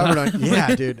it's been rough covered time. on.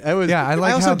 Yeah, dude.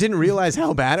 I also didn't realize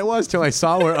how bad it was till I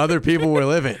saw where other people were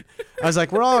living. I was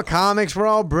like, we're all comics. We're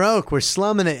all broke. We're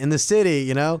slumming it in the city,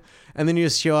 you know? And then you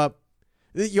just show up.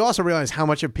 You also realize how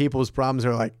much of people's problems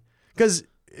are like, because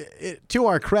to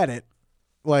our credit,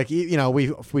 like, you know, we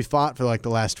fought for like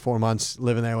the last 4 months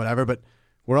living there, whatever, but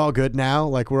we're all good now.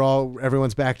 Like,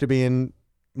 everyone's back to being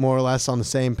more or less on the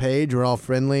same page. We're all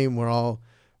friendly and we're all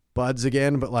buds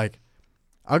again. But like,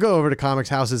 I'll go over to comics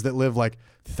houses that live like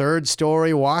 3rd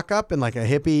story walk up in like a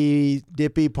hippy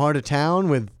dippy part of town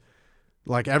with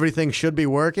like everything should be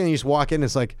working. You just walk in,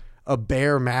 it's like a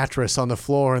bare mattress on the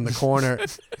floor in the corner.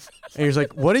 And you're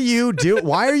like, what do you do?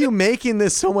 Why are you making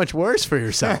this so much worse for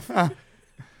yourself?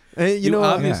 And, You know,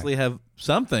 obviously have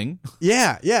something.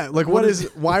 yeah. Like,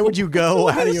 why would you go?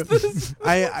 How do you?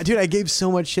 I gave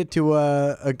so much shit to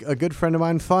a good friend of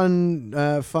mine, fun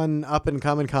up and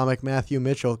coming comic Matthew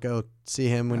Mitchell. Go see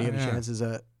him when you get a chance.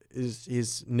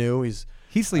 He's new.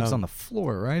 He sleeps on the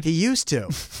floor, right? He used to.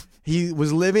 He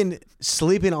was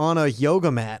sleeping on a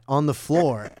yoga mat on the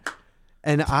floor,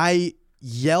 and I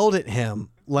yelled at him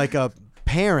like a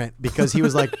parent because he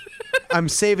was like, I'm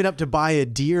saving up to buy a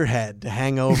deer head to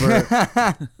hang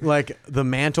over like the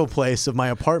mantle place of my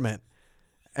apartment.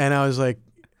 And I was like,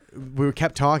 we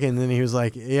kept talking, and then he was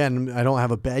like, yeah, and I don't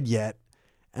have a bed yet.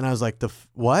 And I was like,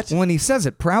 what? When he says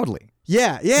it proudly.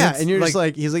 Yeah. It's And you're just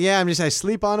like- like, he's like, yeah, I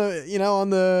sleep on a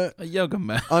yoga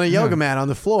mat. on a yoga mat on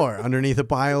the floor underneath a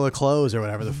pile of clothes or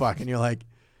whatever the fuck. And you're like,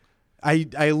 I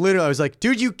was like,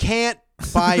 dude, you can't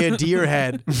buy a deer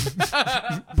head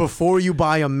before you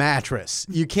buy a mattress.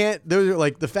 You can't. Those are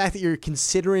like the fact that you're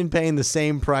considering paying the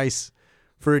same price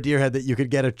for a deer head that you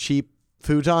could get a cheap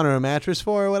futon or a mattress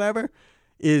for or whatever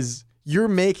is you're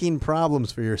making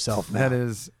problems for yourself now. That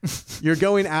is. You're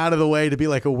going out of the way to be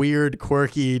like a weird,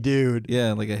 quirky dude.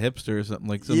 Yeah, like a hipster or something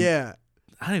like some. Yeah.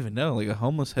 I don't even know, like a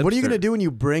homeless hipster. What are you gonna do when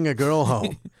you bring a girl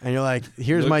home and you're like,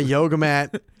 here's my yoga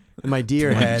mat and my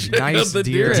deer head. Nice The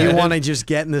deer deer Do you head. want to just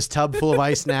get in this tub full of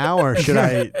ice now, or should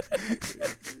I?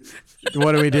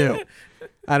 What do we do?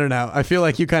 I don't know. I feel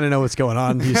like you kind of know what's going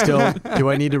on. Do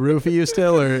I need to roofie you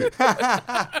still, or can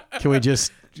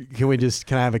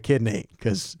I have a kidney?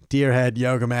 Because deer head,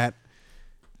 yoga mat,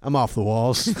 I'm off the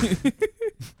walls.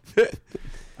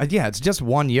 Yeah, it's just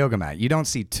one yoga mat. You don't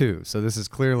see two, so this is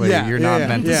clearly you're not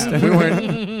meant to stay. We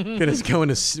weren't gonna go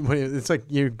into. It's like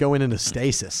you're going into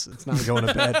stasis. It's not going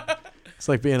to bed. It's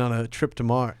like being on a trip to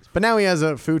Mars. But now he has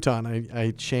a futon.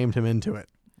 I shamed him into it.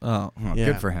 Oh,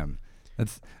 good for him.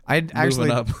 I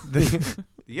actually up. The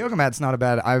yoga mat's not a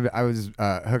bad. I was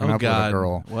hooking up with a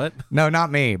girl. What? No,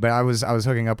 not me. But I was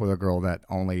hooking up with a girl that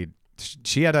only.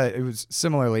 She had it was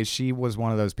similarly. She was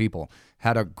one of those people.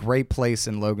 Had a great place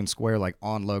in Logan Square, like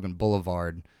on Logan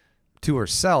Boulevard, to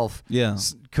herself. Yeah.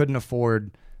 Couldn't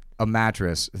afford a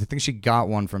mattress. I think she got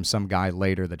one from some guy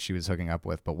later that she was hooking up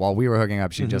with. But while we were hooking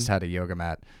up, she just had a yoga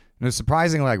mat. And it was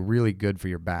surprisingly like really good for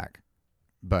your back.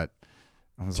 But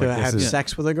I was like, have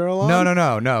sex with a girl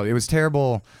on? No. It was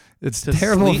terrible. It's To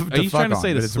terrible. sleep? Are you trying to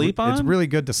say to sleep on? It's really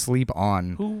good to sleep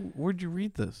on. Where'd you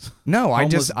read this? No, I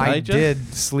Digest?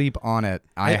 did sleep on it.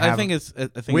 I think it's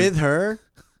with her.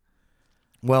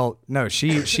 Well, no,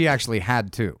 she actually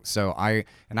had two. So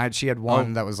she had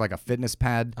one that was like a fitness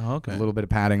pad, Oh, okay. a little bit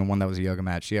of padding, and one that was a yoga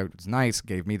mat. It was nice,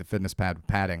 gave me the fitness pad with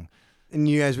padding. And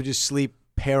you guys would just sleep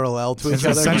parallel to each It's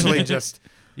other. essentially just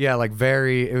like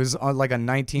it was on like a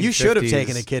 1950s. You should have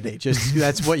taken a kidney. Just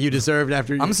that's what you deserved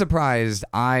after. I'm surprised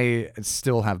I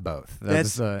still have both.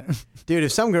 Dude,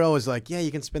 if some girl was like, "Yeah, you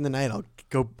can spend the night. I'll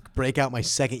go break out my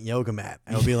second yoga mat,"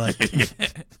 I would be like,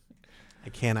 I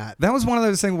cannot. That was one of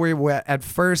those things where at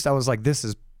first I was like, this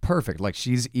is perfect. Like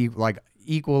she's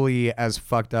equally as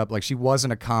fucked up. Like she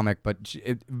wasn't a comic, but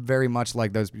it very much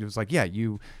like those people. It was like, yeah,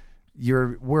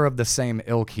 we're of the same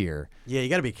ilk here. Yeah, you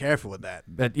got to be careful with that.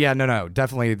 But yeah, no,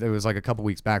 definitely. It was like a couple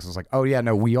weeks back. So I was like, oh yeah,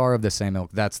 no, we are of the same ilk.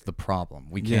 That's the problem.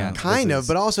 We can't. Kind of,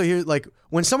 but also here, like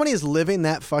when somebody is living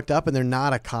that fucked up and they're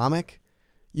not a comic.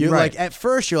 You're like, at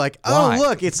first you're like, oh, Why?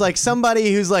 look, it's like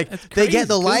somebody who's like, they get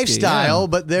the lifestyle,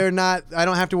 but they're not, I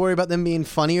don't have to worry about them being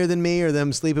funnier than me or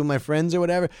them sleeping with my friends or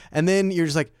whatever. And then you're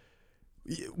just like,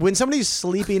 when somebody's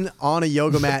sleeping on a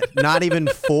yoga mat, not even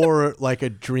for like a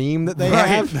dream that they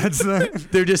have,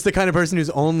 they're just the kind of person who's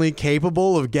only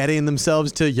capable of getting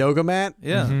themselves to yoga mat.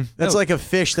 Yeah. Mm-hmm. That's like a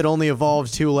fish that only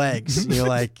evolved 2 legs. And you're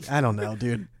like, I don't know,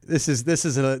 dude. This is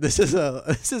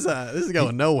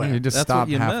going nowhere. You just That's stop what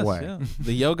you halfway. Miss, yeah.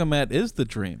 The yoga mat is the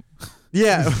dream.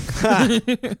 Yeah. I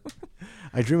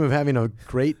dream of having a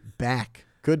great back,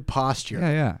 good posture.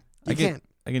 Yeah. I can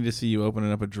just see you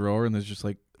opening up a drawer and there's just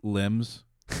like limbs.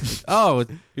 Oh,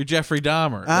 you're Jeffrey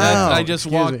Dahmer. I just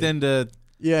walked into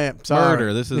sorry.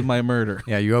 murder. This is my murder.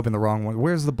 Yeah, you open the wrong one.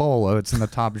 Where's the bowl? Oh, it's in the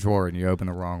top drawer, and you open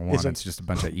the wrong one. It's just a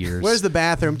bunch of ears. Where's the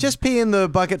bathroom? Just pee in the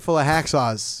bucket full of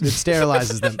hacksaws. It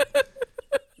sterilizes them.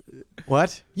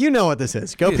 What? You know what this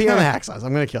is. Go pee on the hacksaws.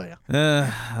 I'm going to kill you.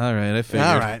 All right, I figured.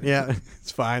 All right, yeah,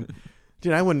 it's fine.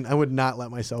 Dude, I would not let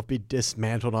myself be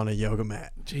dismantled on a yoga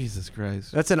mat. Jesus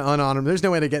Christ. That's an unhonorable. There's no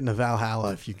way to get into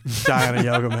Valhalla if you die on a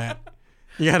yoga mat.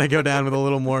 You got to go down with a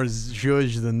little more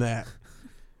zhuzh than that.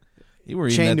 You were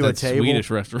eating at that Swedish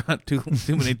restaurant too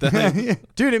many times.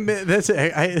 Dude,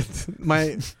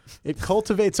 it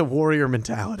cultivates a warrior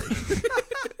mentality.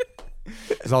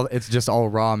 It's just all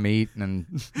raw meat and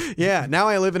yeah. Now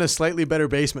I live in a slightly better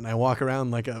basement. And I walk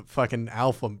around like a fucking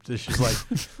alpha. Just like,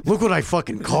 look what I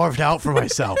fucking carved out for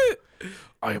myself.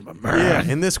 I am a man.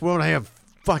 Yeah. In this world, I have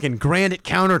fucking granite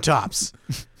countertops.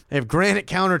 I have granite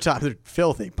countertops. They're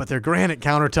filthy, but they're granite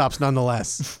countertops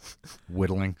nonetheless.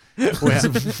 whittling.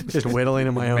 Just whittling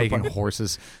in my own. Making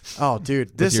horses. Oh,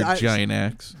 dude, With your giant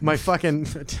axe. My fucking.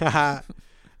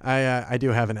 I do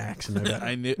have an axe in my bed.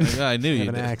 I knew you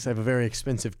have did. an axe. I have a very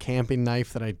expensive camping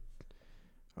knife that I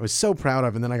was so proud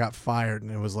of, and then I got fired,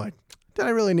 and it was like, did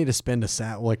I really need to spend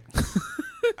like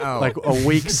a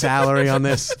week's salary on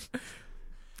this?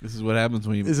 This is what happens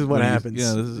when you. This is what happens.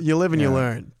 You live and you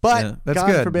learn. But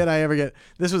God forbid I ever get.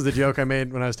 This was the joke I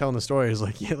made when I was telling the story. It was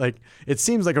like, it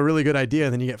seems like a really good idea,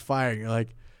 and then you get fired. You're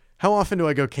like, how often do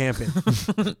I go camping?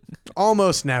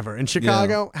 Almost never. In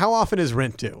Chicago, how often is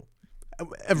rent due?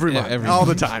 Every month, all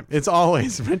the time. It's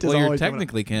always rent. Well, is you're always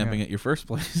technically camping at your first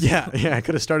place. Yeah. I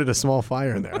could have started a small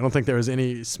fire in there. I don't think there was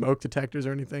any smoke detectors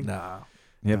or anything. No.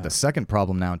 You have the second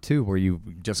problem now too, where you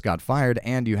just got fired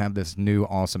and you have this new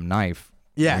awesome knife.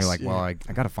 Yes. And you're like, well, I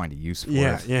got to find a use for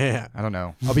it. Yeah. I don't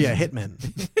know. I'll be a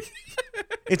hitman.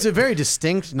 It's a very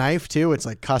distinct knife too. It's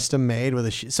like custom made with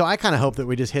a. So I kind of hope that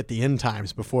we just hit the end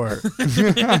times before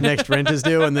next rent is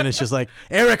due, and then it's just like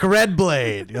Eric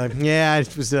Redblade. You're like, yeah, I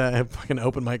was a fucking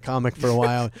open mic comic for a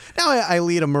while. Now I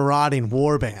lead a marauding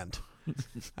war band.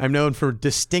 I'm known for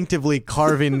distinctively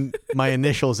carving my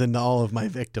initials into all of my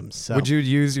victims. So Would you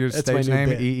use your That's my stage new name,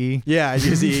 bit. EE? Yeah, I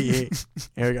use EE.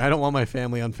 Eric, I don't want my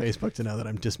family on Facebook to know that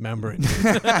I'm dismembering.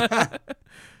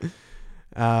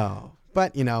 Oh,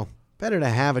 but better to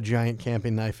have a giant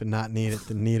camping knife and not need it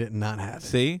than need it and not have it.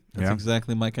 See? That's Yeah.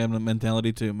 exactly my kind of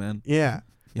mentality too, man. Yeah.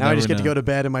 You Now I never just get to know. go to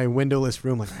bed in my windowless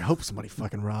room. Like, I hope somebody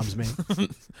fucking robs me. I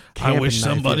Camping wish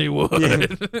knife, somebody yeah. would. Yeah.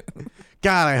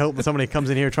 God, I hope somebody comes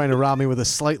in here trying to rob me with a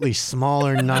slightly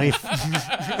smaller knife.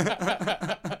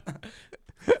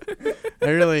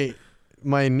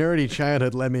 My nerdy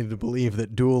childhood led me to believe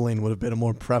that dueling would have been a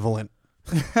more prevalent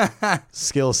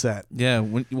skill set. Yeah,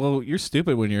 well, you're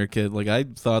stupid when you're a kid. Like, I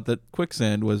thought that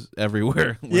quicksand was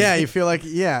everywhere. Like, Yeah, you feel like,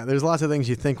 there's lots of things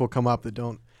you think will come up that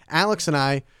don't. Alex and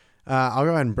I, I'll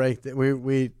go ahead and break that.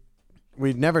 We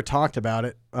never talked about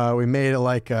it. We made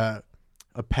a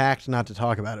pact not to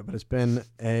talk about it, but it's been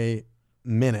a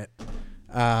minute.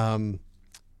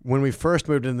 When we first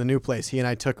moved into the new place, he and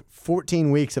I took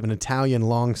 14 weeks of an Italian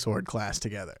longsword class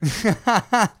together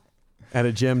at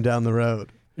a gym down the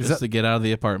road. just to get out of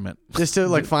the apartment. Just to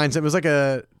find something. It was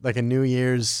like a New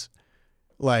Year's,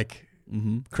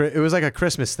 it was like a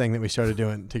Christmas thing that we started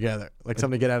doing together, like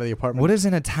something to get out of the apartment. What is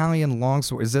an Italian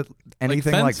longsword? Is it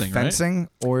anything like fencing, right?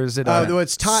 or is it well,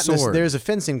 it's taught in sword? there's a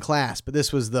fencing class, but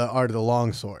this was the art of the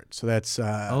longsword. So that's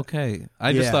Okay,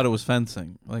 I just yeah. thought it was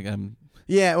fencing. Like I'm.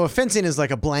 Yeah, well, fencing is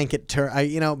like a blanket term,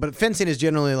 but fencing is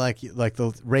generally like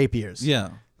the rapiers.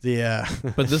 Yeah,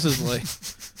 But this is like.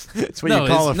 it's what you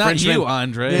call a not Frenchman. you,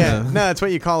 Andre. Yeah, no, that's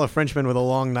what you call a Frenchman with a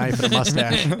long knife and a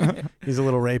mustache. He's a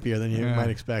little rapier than you might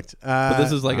expect. But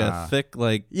this is like a thick,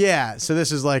 like yeah. So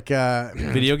this is like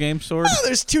video game sword. Well,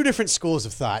 there's two different schools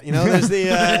of thought. There's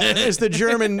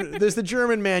the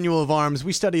German manual of arms.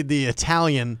 We studied the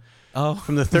Italian. Oh,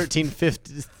 From the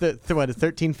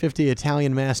 1350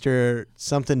 Italian master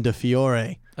something de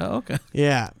Fiore. oh, okay.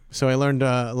 Yeah, so I learned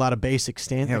a lot of basic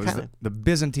stance. Yeah, it was the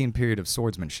Byzantine period of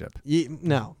swordsmanship.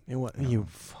 No, it was, you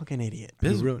fucking idiot.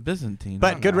 You ruined- Byzantine.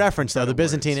 But good reference though. The Better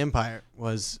Byzantine words. Empire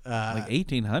was like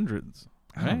 1800s.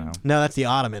 I don't know. no, that's the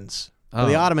Ottomans. Well, Oh.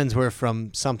 the Ottomans were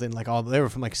from something they were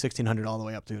from like 1600 all the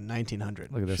way up to 1900.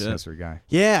 Look at this Shit. history guy.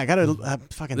 Yeah, I got to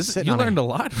fucking sit You on learned it. a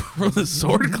lot from the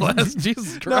sword class.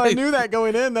 Jesus Christ. No, I knew that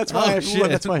going in. That's why Oh,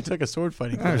 that's why I took a sword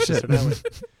fighting Oh, class. shit. So that was-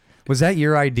 Was that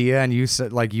your idea, and you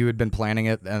said you had been planning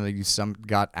it, and you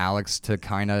got Alex to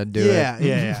kind of do it?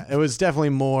 yeah. It was definitely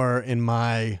more in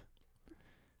my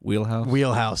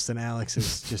Wheelhouse. than Alex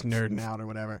is just nerding out or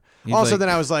whatever. He's Also, like- then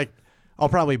I was like, I'll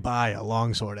probably buy a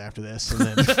longsword after this. And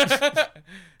then,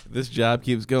 This job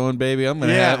keeps going, baby. I'm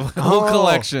gonna yeah. have a whole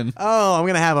collection. Oh, I'm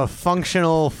going to have a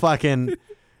functional fucking,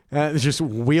 just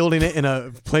wielding it in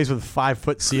a place with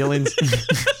 5-foot ceilings.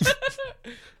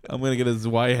 I'm gonna get a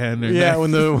Zweihander. Yeah,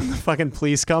 when the fucking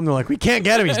police come, they're like, we can't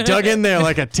get him. He's dug in there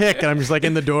like a tick. And I'm just like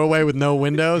in the doorway with no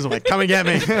windows. I'm like, come and get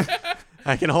me.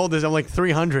 I can hold this. I'm like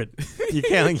 300. You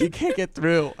can't get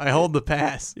through. I hold the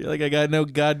pass. You're like, I got no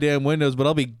goddamn windows, but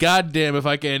I'll be goddamn if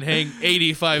I can hang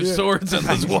 85 swords on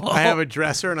this wall. I have a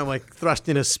dresser, and I'm like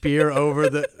thrusting a spear over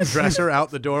the dresser out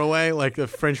the doorway, like the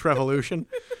French Revolution.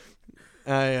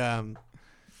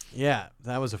 Yeah,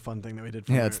 that was a fun thing that we did.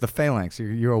 Yeah, it's the phalanx.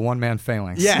 You're a one-man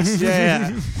phalanx. Yes,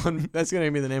 yeah. That's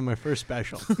gonna be the name of my first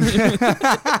special.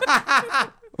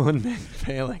 One man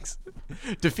phalanx,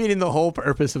 defeating the whole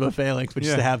purpose of a phalanx, which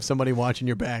is to have somebody watching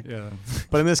your back. Yeah.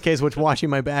 But in this case, what's watching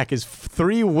my back is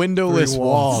 3 windowless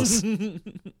walls.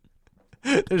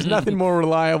 There's nothing more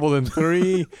reliable than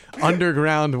 3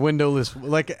 underground windowless.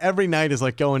 Like every night is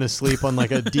like going to sleep on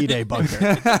like a D-Day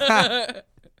bunker.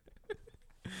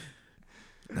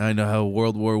 I know how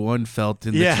World War I felt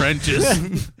in the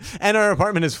trenches. And our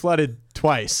apartment is flooded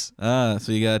twice. So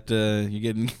you got you're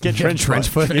getting Get trench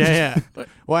foot. Yeah.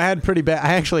 Well, I had pretty bad.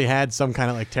 I actually had some kind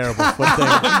of like terrible foot thing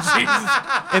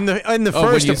in the when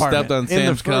first you apartment. stepped on in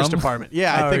Sam's the first cum? apartment.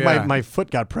 Yeah, I Oh, think yeah. my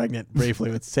foot got pregnant briefly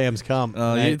with Sam's cum.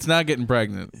 it's not getting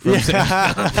pregnant. From Sam's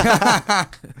Yeah.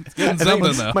 It's getting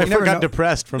something though. My You never foot got know.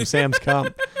 depressed from Sam's cum.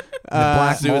 The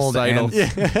black mold suicidal.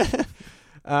 and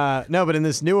No, but in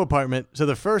this new apartment, so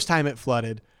the first time it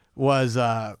flooded was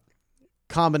a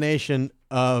combination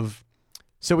of,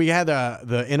 so we had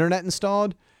the internet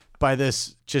installed by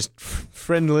this just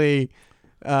friendly,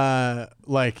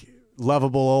 like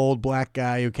lovable old black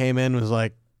guy who came in and was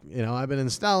like, I've been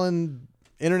installing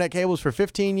internet cables for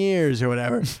 15 years or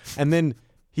whatever. And then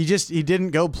he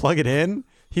didn't go plug it in.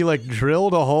 He like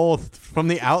drilled a hole from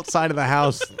the outside of the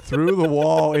house through the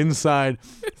wall inside,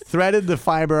 threaded the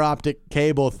fiber optic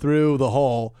cable through the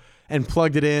hole, and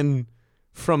plugged it in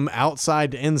from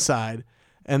outside to inside.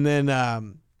 And then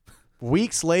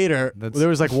weeks later, there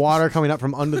was like water coming up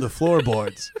from under the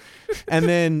floorboards. And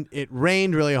then it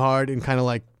rained really hard and kind of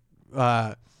like,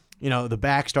 the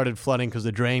back started flooding because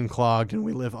the drain clogged and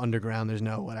we live underground. There's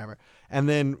no whatever. And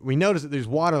then we noticed that there's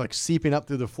water like seeping up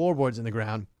through the floorboards in the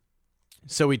ground.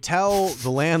 So we tell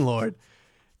the landlord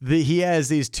that he has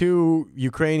these 2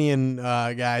 Ukrainian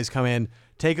guys come in,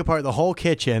 take apart the whole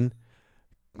kitchen.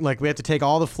 Like we have to take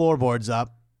all the floorboards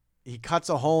up. He cuts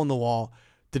a hole in the wall.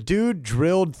 The dude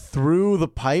drilled through the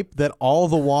pipe that all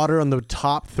the water on the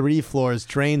top 3 floors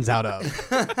drains out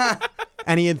of.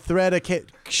 And he had thread a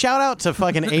shout out to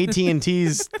fucking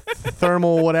AT&T's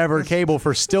thermal whatever cable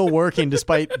for still working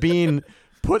despite being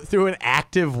put through an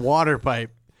active water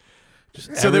pipe.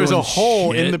 So there was a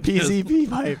hole in the PCB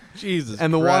pipe. Jesus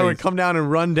and the Christ. water would come down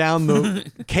and run down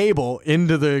the cable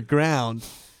into the ground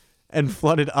and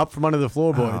flooded up from under the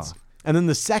floorboards. Oh. And then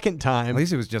the second time... At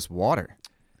least it was just water.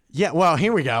 Yeah, well,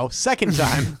 here we go. Second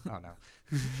time. Oh,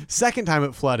 no. Second time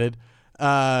it flooded.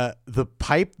 The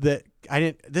pipe that...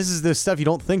 This is the stuff you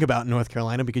don't think about in North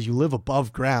Carolina because you live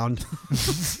above ground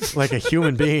like a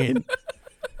human being.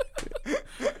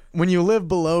 When you live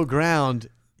below ground,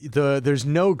 there's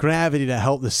no gravity to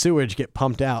help the sewage get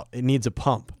pumped out. It needs a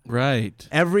pump. Right.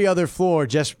 Every other floor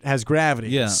just has gravity.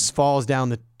 Yeah. It falls down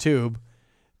the tube.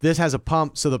 This has a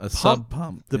pump, so the sub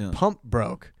pump. Pump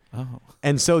broke. Oh.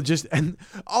 And so and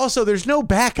also there's no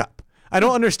backup. I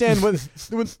don't understand what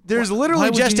there's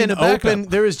literally just an open.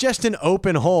 There is just an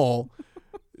open hole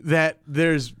that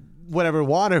there's whatever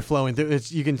water flowing through.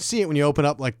 You can see it when you open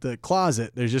up like the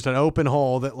closet. There's just an open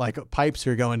hole that like pipes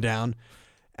are going down,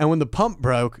 and when the pump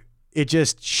broke, it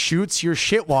just shoots your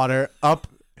shit water up.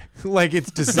 Like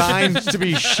it's designed to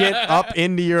be shit up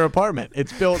into your apartment.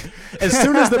 It's built as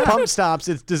soon as the pump stops.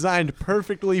 It's designed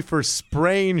perfectly for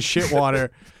spraying shit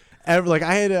water. Like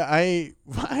I had a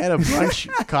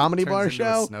brunch comedy bar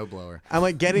show. Snowblower. I'm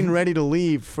like getting ready to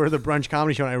leave for the brunch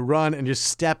comedy show, and I run and just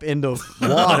step into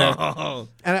water.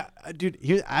 And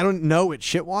I don't know it's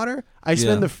shit water. I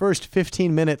spend the first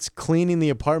 15 minutes cleaning the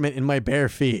apartment in my bare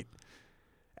feet.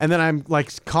 And then I'm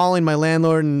like calling my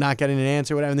landlord and not getting an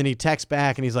answer or whatever. And then he texts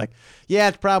back and he's like, yeah,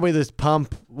 it's probably this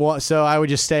pump. So I would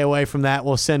just stay away from that.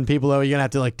 We'll send people over. You're going to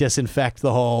have to like disinfect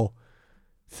the whole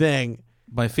thing.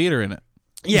 My feet are in it.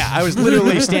 Yeah, I was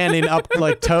literally standing up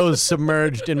like toes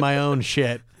submerged in my own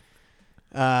shit.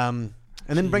 And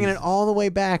then bringing it all the way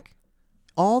back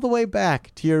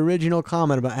to your original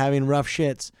comment about having rough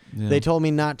shits. Yeah. They told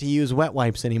me not to use wet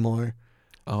wipes anymore.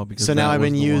 Oh, because so now that I've was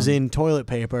been the using one. toilet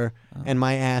paper, and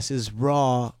my ass is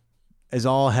raw as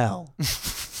all hell.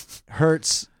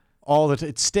 Hurts all the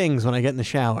it stings when I get in the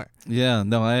shower. Yeah,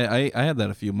 no, I had that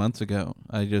a few months ago.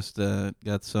 I just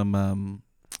got some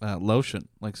lotion,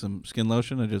 like some skin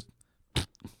lotion. I just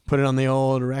put it on the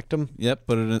old rectum. Yep,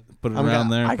 put it around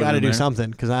there. I got to do something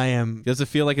because I am. Does it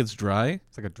feel like it's dry?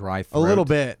 It's like a dry throat. A little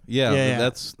bit. Yeah.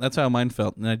 That's how mine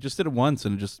felt, and I just did it once,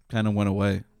 and it just kind of went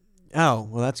away. Oh,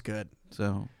 well, that's good.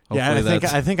 So yeah,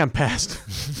 I think I'm past.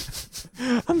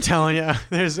 I'm telling you,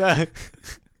 there's a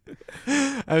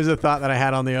thought that I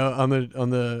had on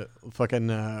the fucking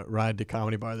ride to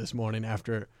Comedy Bar this morning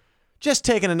after just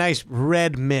taking a nice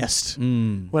red mist,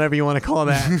 whatever you want to call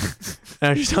that. And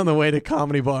I was just on the way to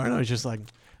Comedy Bar, and I was just like,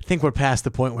 I think we're past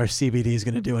the point where CBD is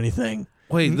going to do anything.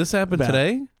 Wait, this happened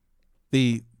today?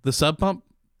 The sub pump?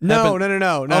 No. Okay,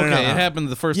 it happened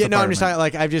the first. Yeah, no, I'm just talking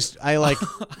like I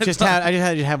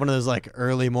had one of those like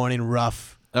early morning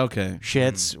rough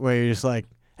shits where you're just like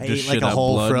I just ate like a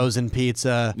whole blood. frozen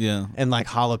pizza Yeah. and like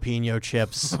jalapeno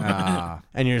chips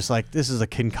and you're just like this is a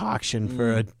concoction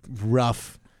for a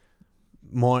rough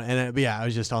morning. And I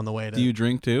was just on the way to. Do you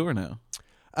drink too or no?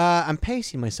 I'm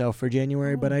pacing myself for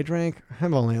January, but it depends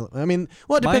on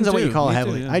what you call Me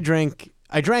heavily. too, yeah.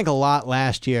 I drank a lot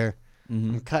last year.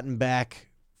 Mm-hmm. I'm cutting back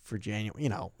for January. You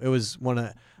know, it was one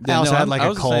of. Yeah, I also had I like a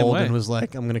was the same cold way. and was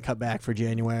like, I'm gonna cut back for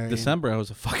January. December, I was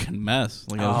a fucking mess.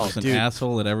 Like I was just dude. an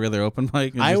asshole at every other open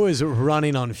mic. I was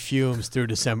running on fumes through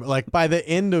December. Like by the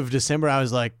end of December, I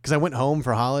was like, because I went home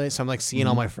for holidays, so I'm like seeing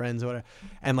all my friends or whatever,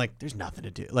 and like there's nothing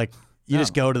to do. Like you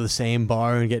just go to the same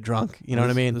bar and get drunk. You know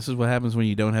what I mean? This is what happens when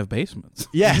you don't have basements.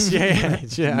 Yes, yeah.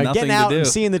 Nothing Getting to out do. and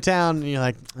seeing the town, and you're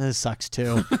like, this sucks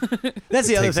too. That's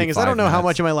the other thing is I don't know how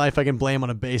much of my life I can blame on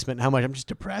a basement and how much I'm just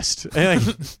depressed. And,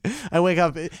 like, I wake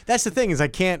up. That's the thing is I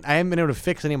haven't been able to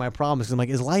fix any of my problems. 'Cause I'm like,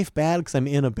 is life bad because I'm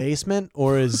in a basement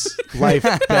or is life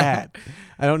bad?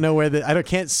 I don't know where I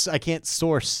can't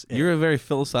source it. You're a very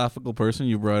philosophical person.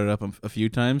 You brought it up a few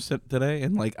times today,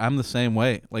 and like I'm the same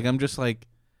way. Like I'm just like,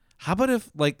 how about if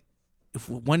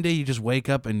one day you just wake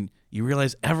up and you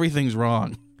realize everything's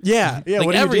wrong? Yeah. Like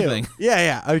what do everything. You do?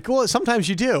 Yeah. Like, well, sometimes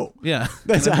you do. Yeah.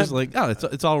 That's and I'm just like, oh,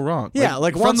 it's all wrong. Yeah,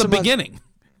 like from once the a month- beginning.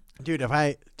 Dude, if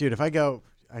I go,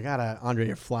 I gotta Andre,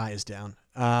 your fly is down.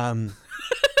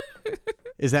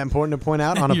 Is that important to point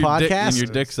out on a Your podcast? and your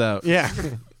dick's out. Yeah.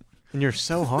 And you're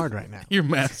so hard right now. You're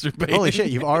masturbating. Holy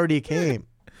shit, you've already came.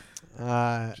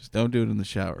 Just don't do it in the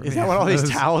shower. Is that what all these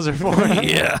towels are for?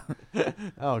 Yeah.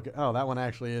 Oh, that one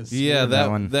actually is. Yeah, that that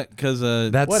one. because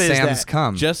That's What is Sam's that?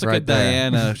 cum. Jessica right there.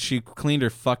 Diana, she cleaned her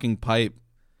fucking pipe.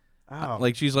 Oh.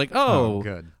 Like she's like, Oh, oh,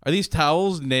 good. are these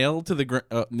towels nailed to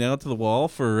the wall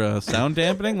for sound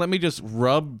dampening? Let me just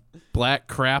rub black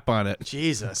crap on it.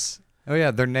 Jesus. Oh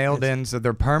yeah, they're nailed in, so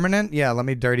they're permanent. Yeah, let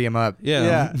me dirty them up.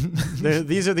 Yeah. Yeah.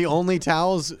 These are the only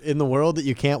towels in the world that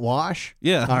you can't wash.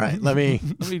 Yeah. All right, let me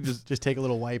Let me just take a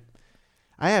little wipe.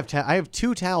 I have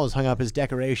 2 towels hung up as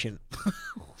decoration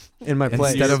in my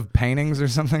place. Instead of paintings or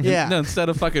something. Yeah. no, instead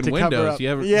of fucking To cover windows, up.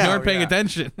 you Yeah. aren't paying Yeah.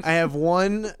 attention. I have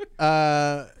one.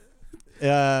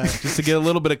 Just to get a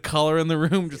little bit of color in the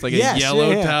room, just like Yes, a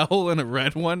yellow yeah. towel and a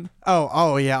red one.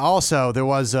 Oh yeah. Also, there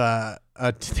was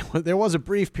there was a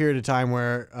brief period of time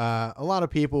where a lot of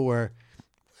people were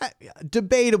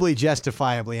debatably,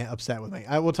 justifiably upset with me.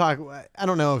 I will talk. I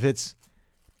don't know if it's.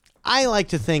 I like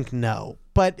to think no,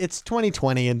 but it's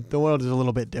 2020 and the world is a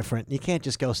little bit different. You can't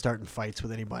just go starting fights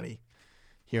with anybody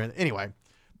here. Anyway,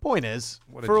 point is,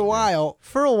 for a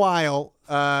while,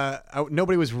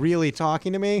 nobody was really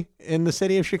talking to me in the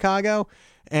city of Chicago,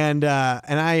 and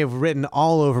I have written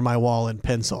all over my wall in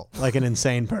pencil like an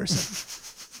insane person.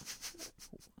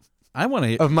 I want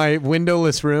to. Of my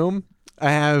windowless room,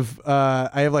 I have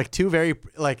like 2 very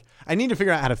like. I need to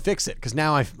figure out how to fix it because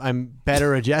now I'm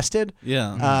better adjusted.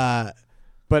 Yeah.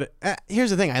 But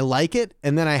here's the thing: I like it,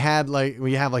 and then I had like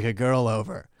we have like a girl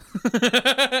over,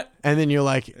 and then you're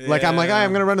like I'm like, all right,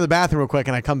 I'm gonna run to the bathroom real quick,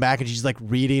 and I come back and she's like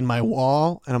reading my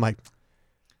wall, and I'm like,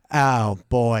 oh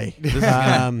boy,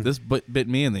 This bit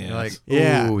me in the ass. You're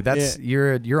like, ooh, Yeah, that's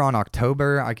you're on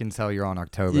October. I can tell you're on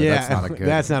October. yeah, That's not a good.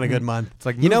 That's not a good month. It's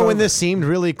like, you know move when over. this seemed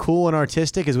really cool and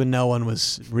artistic is when no one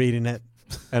was reading it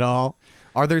at all.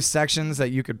 Are there sections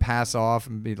that you could pass off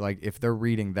and be like, if they're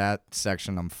reading that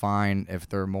section, I'm fine. If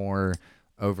they're more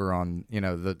over on,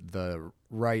 the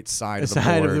right side The of the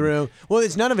side board. of the room. Well,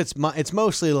 it's none of it's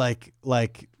mostly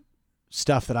like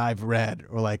stuff that I've read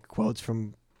or like quotes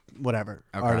from whatever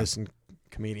artists and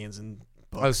comedians and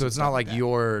books. Oh, so and it's stuff not like that.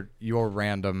 your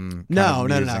random. No.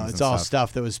 musings It's and all stuff.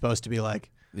 stuff that was supposed to be like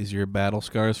These are your battle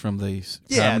scars from the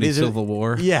Yeah, comedy these are- Civil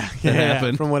War. yeah,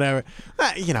 happened. from whatever.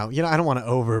 You know, I don't want to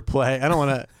overplay. I don't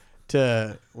want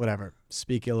to whatever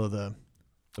speak ill of the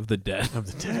dead.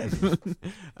 dead.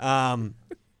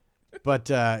 But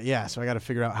yeah, so I got to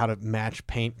figure out how to match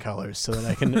paint colors so that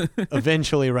I can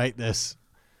eventually write this.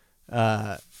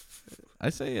 I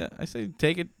say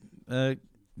take it.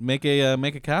 Make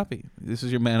a copy. This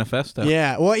is your manifesto.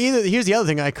 Yeah. Well, here's the other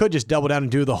thing. I could just double down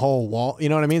and do the whole wall. You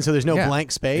know what I mean? So there's no Yeah,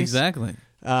 blank space. Exactly.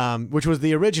 Which was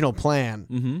the original plan.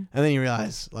 Mm-hmm. And then you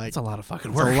realize, like, It's a lot of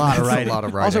fucking it's work. a lot of It's a writing. lot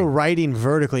of Also, writing. writing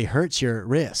vertically hurts your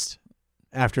wrist.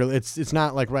 After it's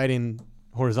not like writing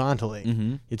horizontally.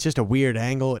 Mm-hmm. It's just a weird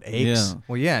angle. It aches. Yeah.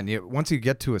 Well, yeah, and once you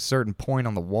get to a certain point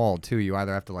on the wall, too, you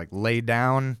either have to like lay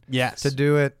down Yes. to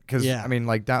do it, because Yeah. I mean,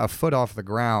 like a foot off the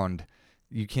ground,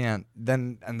 you can't.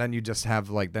 Then you just have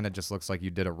like then it just looks like you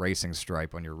did a racing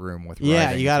stripe on your room with. Yeah,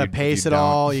 writing you got to if you pace it don't.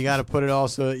 all. You got to put it all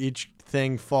so each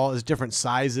thing falls different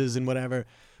sizes and whatever.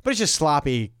 But it's just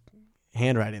sloppy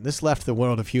handwriting. This left the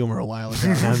world of humor a while ago.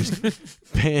 And I'm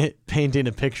just painting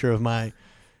a picture of my.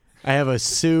 I have a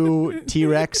Sue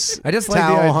T-Rex I just like the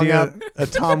towel hung idea- up, a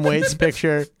Tom Waits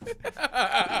picture,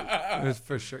 It's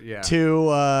for sure, yeah.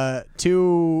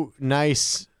 two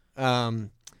nice.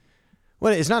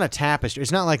 What? It's not a tapestry.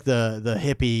 It's not like the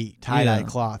hippie tie-dye Yeah.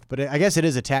 cloth, but I guess it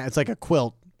is it's like a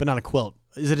quilt, but not a quilt.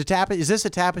 Is it a tapestry? Is this a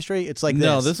tapestry? It's like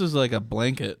No, this is like a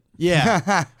blanket.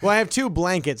 Yeah. Well, I have 2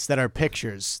 blankets that are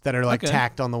pictures that are like Okay.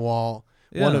 tacked on the wall.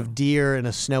 One Yeah. of deer in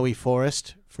a snowy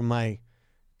forest from my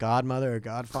godmother or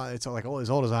godfather. It's like as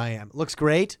old as I am. It looks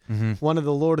great. Mm-hmm. One of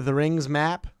the Lord of the Rings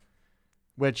map,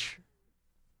 which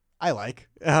I like.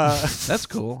 That's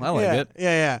cool. I like it.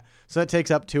 Yeah. So that takes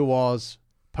up 2 walls.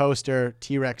 Poster,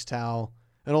 T-Rex towel,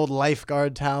 an old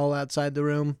lifeguard towel outside the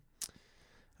room.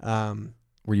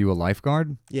 Were you a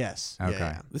lifeguard? Yes. Okay.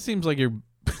 Yeah. This seems like you're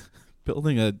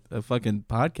building a fucking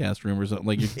podcast room or something.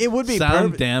 Like It would be sound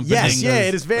perfect. dampening. Yes, yeah,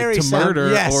 it is very to sound- murder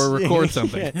yes. or record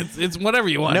something. Yeah. It's whatever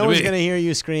you want. No to one's be. going to hear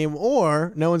you scream,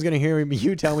 or no one's going to hear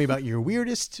you tell me about your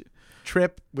weirdest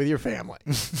trip with your family.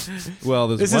 Well,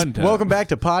 This there's is one time. welcome back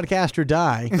to Podcast or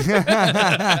Die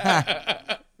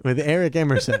with Eric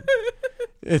Emerson.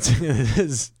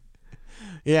 It's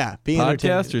Yeah, be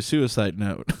entertained. Podcast or suicide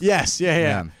note? Yes, yeah.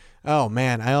 Yeah. Oh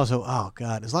man, oh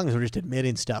god, as long as we're just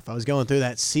admitting stuff. I was going through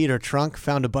that cedar trunk,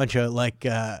 found a bunch of like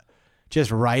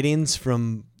just writings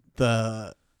from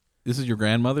the. This is your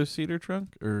grandmother's cedar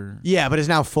trunk, or Yeah, but it's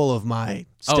now full of my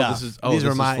stuff. These These are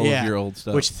are my full of your old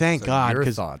stuff. Which thank So God, your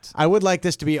because thoughts. I would like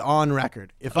this to be on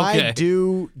record. If I Okay.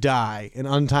 do die an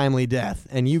untimely death,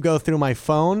 and you go through my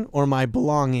phone or my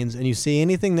belongings, and you see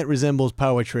anything that resembles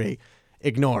poetry,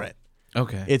 ignore it.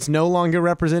 Okay. It's no longer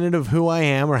representative of who I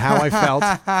am or how I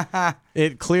felt.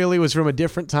 It clearly was from a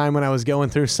different time when I was going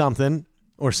through something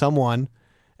or someone.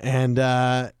 And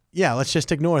yeah, let's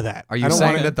just ignore that. Are I you don't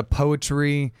saying wanna-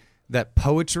 that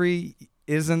poetry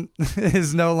isn't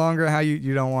is no longer how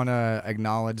you don't want to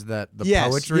acknowledge that the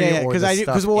poetry yeah, or the stuff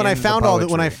because when I in the found all that,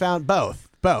 when I poetry? found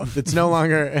both, it's no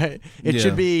longer. It Yeah.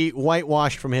 should be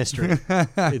whitewashed from history.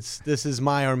 This is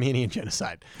my Armenian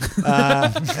genocide.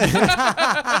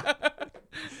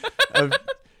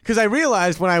 Because I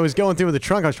realized when I was going through with the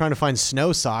trunk, I was trying to find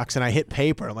snow socks, and I hit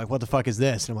paper. I'm like, "What the fuck is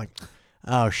this?" And I'm like,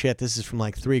 "Oh shit, this is from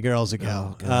like 3 girls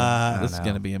ago." this is no.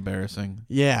 gonna be embarrassing.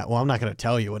 Yeah, well, I'm not gonna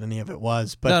tell you what any of it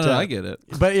was, but No, I get it.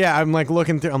 But yeah, I'm like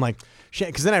looking through. I'm like, shit,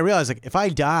 because then I realized like if I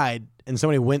died and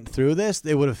somebody went through this,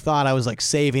 they would have thought I was like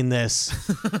saving this,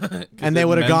 and they it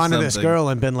would have meant gone to this something. girl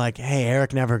and been like, "Hey,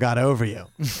 Eric never got over you,"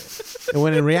 and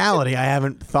when in reality, I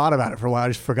haven't thought about it for a while. I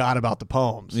just forgot about the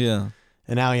poems, Yeah.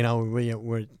 and now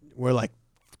we're like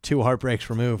 2 heartbreaks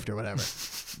removed or whatever.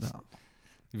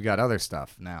 You've got other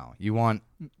stuff now. You want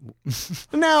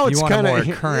Now it's you want a kind of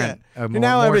more current, a more,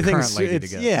 now more everything's current lady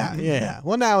it's, to get. yeah.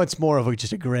 Well, now it's more of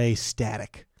just a gray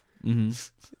static. Mm-hmm.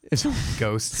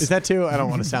 Ghosts. Is that too? I don't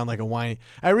want to sound like a whiny.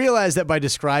 I realized that by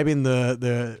describing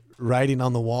the writing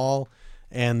on the wall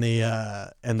and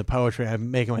the poetry, I'm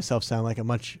making myself sound like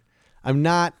I'm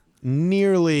not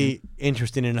nearly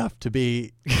interesting enough to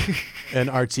be an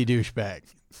artsy douchebag.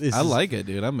 I like it,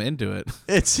 dude. I'm into it.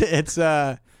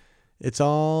 It's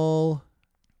all.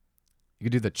 You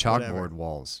could do the chalkboard Whatever.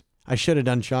 walls. I should have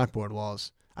done chalkboard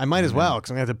walls. I might as well,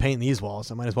 because I'm going to have to paint these walls.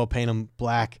 I might as well paint them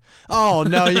black. Oh,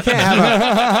 no, you can't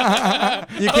have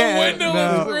a... You can't,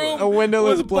 a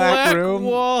windowless black room.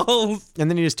 walls. And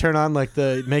then you just turn on like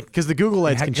because the Google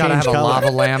lights can gotta change have a color.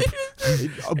 lava lamp.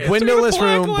 A windowless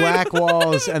black room, light. black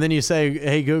walls, and then you say,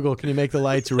 "Hey Google, can you make the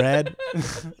lights red?"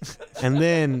 And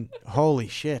then, holy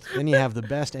shit, then you have the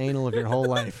best anal of your whole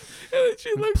life. And then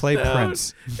she looks Play down,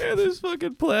 Prince. and there's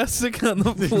fucking plastic on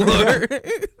the floor.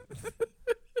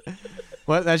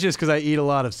 Well, that's just because I eat a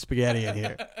lot of spaghetti in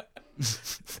here.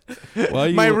 Why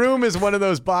you, My room is one of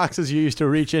those boxes you used to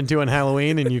reach into on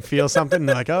Halloween, and you feel something, and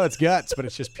they're like, "Oh, it's guts," but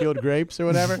it's just peeled grapes or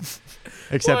whatever.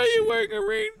 Except, Why are you wearing a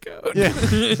raincoat?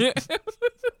 Yeah.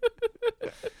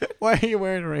 Why are you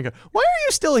wearing a raincoat? Why are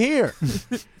you still here?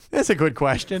 That's a good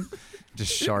question.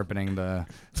 Just sharpening the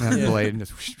blade and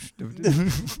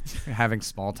just having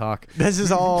small talk. This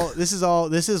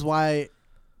is why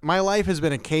my life has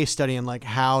been a case study in like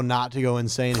how not to go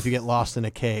insane if you get lost in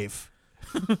a cave.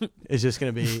 It's just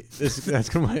gonna be this. That's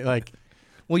gonna be like.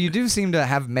 Well, you do seem to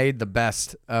have made the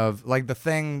best of like the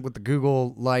thing with the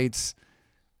Google lights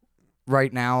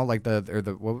right now, like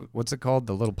what's it called,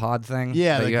 the little pod thing?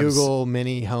 Yeah, that the you have Google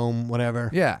Mini Home, whatever.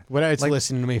 Yeah, What it's Like,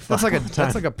 listening to me. that's like fuck all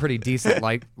the time. a pretty decent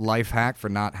life hack for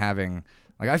not having.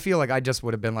 Like I feel like I just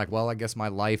would have been like, well, I guess my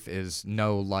life is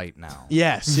no light now.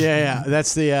 Yes, yeah.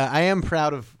 That's the. I am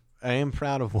proud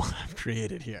of what I've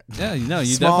created here. Yeah, you know,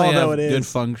 you Small definitely though have it good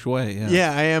is. feng shui. Yeah.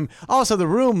 Yeah, I am. Also, the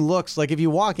room looks like if you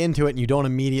walk into it and you don't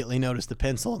immediately notice the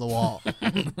pencil on the wall,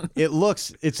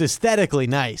 it's aesthetically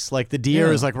nice. Like the deer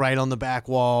Yeah. is like right on the back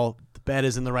wall. The bed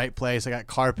is in the right place. I got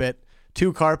carpet,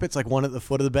 2 carpets, like one at the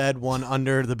foot of the bed, one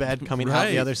under the bed coming out the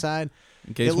Right. other side.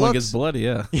 In case It one looks- gets bloody,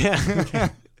 yeah. Yeah.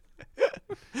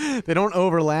 They don't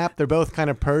overlap. They're both kind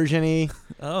of Persian-y.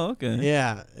 Oh, okay.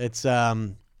 Yeah, it's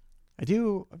I've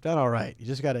done all right. You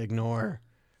just got to ignore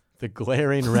the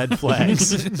glaring red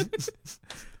flags.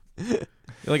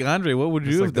 Like Andre, what would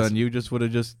Just you like have this- done? You just would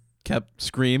have just kept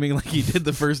screaming like you did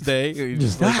the first day, or you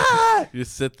just like you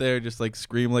just sit there, just like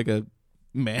scream like a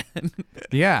man.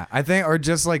 Yeah, I think, or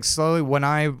just like slowly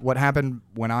what happened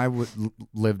when I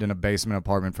lived in a basement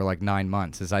apartment for like 9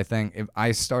 months is I think if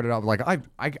I started off like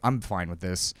I'm fine with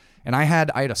this, and I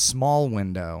had a small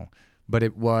window, but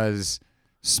it was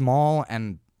small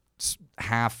and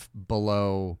half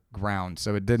below ground,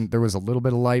 so it didn't. There was a little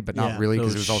bit of light, but Yeah. not really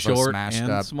because So it was also short smashed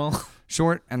and up. small.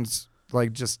 Short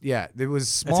like just it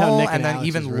was how small, Nick and and then Alex's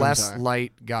even rooms less are.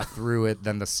 light got through it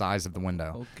than the size of the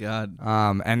window. Oh God.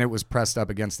 And it was pressed up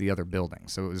against the other building,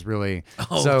 so it was really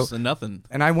So nothing.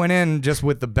 And I went in just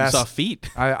with the You best. saw feet.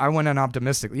 I went in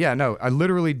optimistic. Yeah, no, I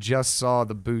literally just saw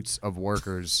the boots of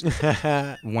workers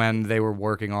when they were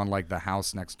working on like the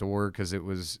house next door, because it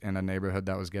was in a neighborhood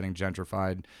that was getting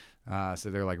gentrified. So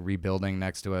they're like rebuilding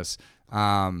next to us.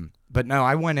 But no,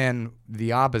 I went in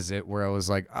the opposite, where I was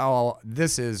like, oh,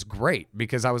 this is great,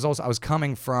 because I was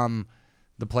coming from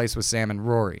the place with Sam and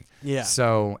Rory. Yeah.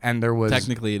 So, and there was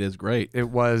Technically, it is great. it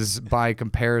was, by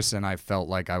comparison, I felt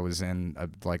like I was in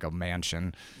a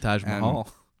mansion. Taj Mahal.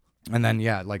 And then,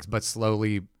 but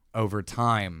slowly over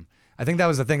time, I think that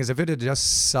was the thing, is if it had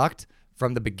just sucked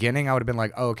from the beginning, I would have been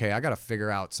like, oh, okay, I got to figure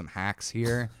out some hacks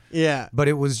here. Yeah. But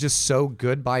it was just so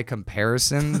good by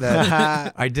comparison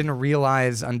that I didn't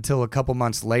realize until a couple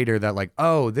months later that, like,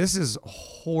 oh, this is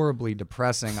horribly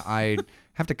depressing. I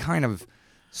have to kind of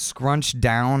scrunch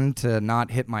down to not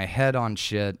hit my head on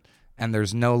shit, and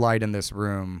there's no light in this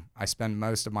room. I spend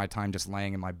most of my time just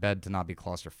laying in my bed to not be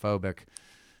claustrophobic.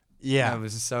 Yeah. It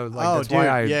was so like Oh, that's dude, why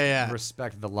I yeah.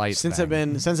 respect the light. Since thing.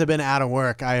 I've been out of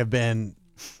work,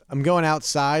 I'm going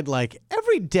outside like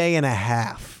every day and a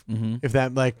half. Mm-hmm. If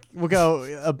that, like, we'll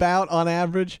go about on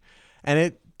average. And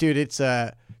it's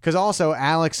because also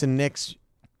Alex and Nick's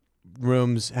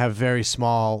rooms have very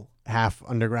small half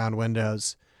underground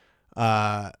windows.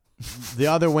 The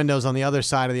other windows on the other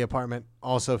side of the apartment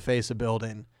also face a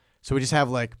building. So we just have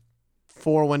like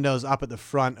 4 windows up at the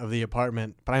front of the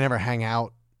apartment, but I never hang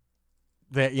out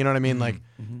there. You know what I mean? Like,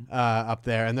 up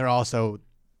there. And they're also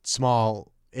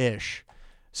small-ish.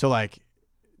 So, like,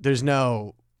 there's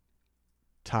no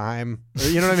time. Or,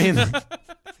 you know what I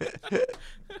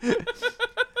mean?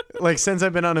 Like, since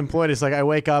I've been unemployed, it's like I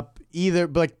wake up either,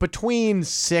 like, between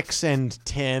 6 and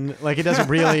 10. Like, it doesn't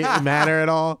really matter at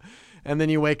all. And then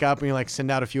you wake up and you, like, send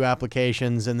out a few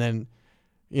applications, and then,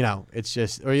 you know, it's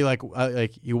just, or you, like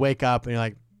you wake up and you're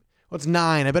like, well, it's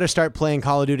 9. I better start playing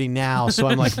Call of Duty now, so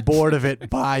I'm, like, bored of it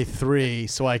by 3,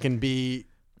 so I can be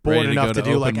bored Ready to enough go to to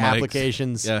do like open mics.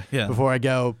 applications Yeah. before I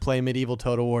go play Medieval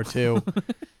Total War 2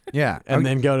 Yeah. and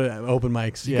then go to open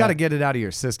mics. You got to get it out of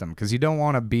your system, because you don't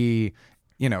want to be,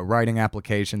 writing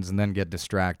applications and then get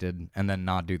distracted and then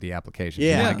not do the application.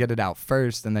 Yeah. You want to get it out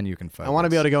first, and then you can focus. I want to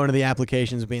be able to go into the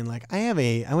applications being like, I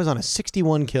was on a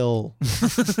 61 kill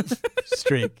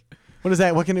streak. What is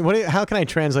that? How can I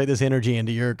translate this energy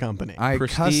into your company? I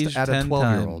Prestige cussed at a 10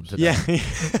 12-year-old today.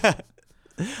 Yeah.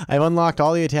 I've unlocked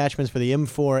all the attachments for the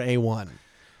M4A1.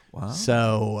 Wow.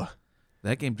 So,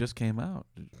 That game just came out.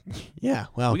 yeah,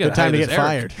 well, We good gotta time to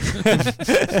hire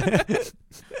get this fired.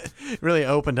 Really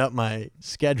opened up my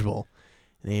schedule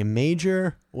in a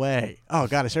major way. Oh,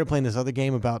 God, I started playing this other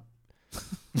game about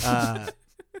God,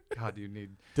 you need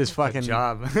this a fucking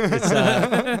job.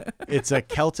 It's a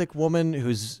Celtic woman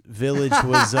whose village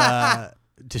was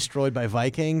destroyed by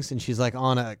Vikings, and she's like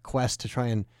on a quest to try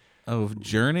and. Oh,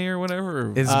 Journey or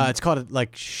whatever? Or? It's called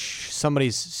like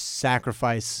somebody's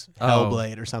sacrifice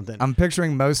Hellblade or something. I'm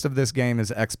picturing most of this game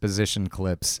as exposition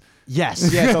clips.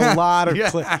 Yes, yeah, it's a lot of.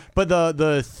 Yeah. But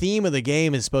the theme of the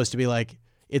game is supposed to be like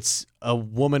it's a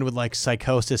woman with like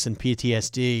psychosis and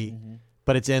PTSD,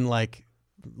 but it's in like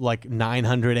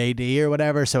 900 AD or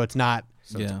whatever, so it's not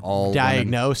Yeah. All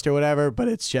diagnosed or whatever, but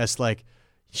it's just like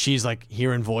she's like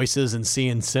hearing voices and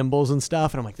seeing symbols and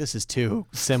stuff, and I'm like, this is too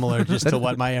similar just to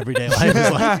what my everyday life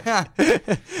is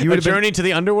like. You a journey to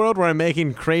the underworld where I'm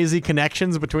making crazy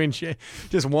connections between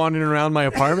just wandering around my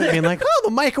apartment being like, oh,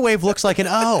 the microwave looks like an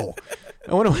O.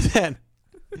 I wonder what that.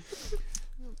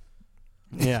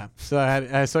 Yeah, so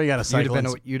I saw you got a cycle.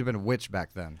 You'd have been a witch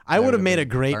back then. I That would have would've made been a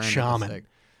great burned at the shaman. stake.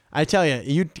 I tell you,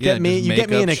 you Yeah, get me just in a make up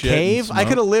shit and cave. I smoke.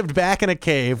 could have lived back in a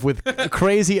cave with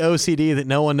crazy OCD that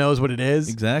no one knows what it is.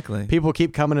 Exactly. People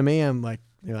keep coming to me. I'm like,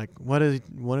 they're like, what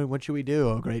should we do?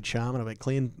 Oh, great shaman. I'm like,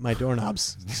 clean my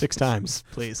doorknobs 6 times,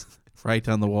 please. Right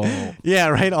on the wall. Yeah,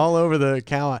 right all over the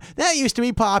cow. That used to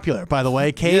be popular, by the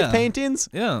way. Cave Yeah. paintings.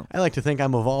 Yeah. I like to think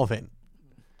I'm evolving.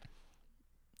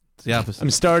 It's the opposite.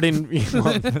 I'm starting.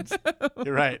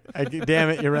 You're right. Damn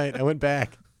it, you're right. I went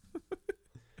back.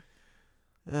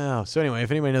 Oh, so anyway,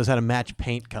 if anybody knows how to match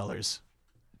paint colors,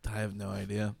 I have no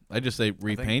idea. I just say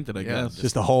repaint it, I yeah, guess.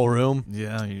 just the whole room.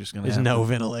 Yeah, you're just going to There's have no to.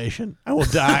 ventilation. I will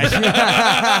die.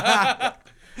 I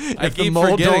If the keep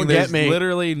mold forgetting don't get there's me.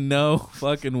 literally no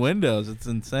fucking windows. It's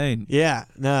insane. Yeah,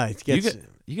 no, it gets.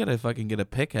 You gotta fucking get a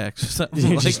pickaxe or something.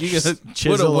 You Like just you gotta put a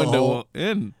chisel a window hole.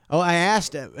 in. Oh, I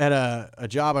asked at a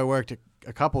job I worked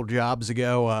a couple jobs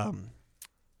ago.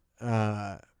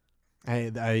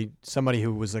 Somebody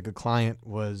who was like a client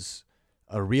was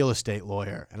a real estate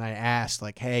lawyer, and I asked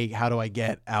like, hey, how do I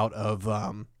get out of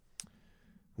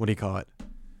what do you call it?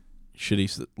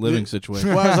 Shitty living situation.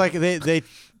 Well, I was like,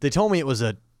 they told me it was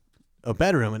a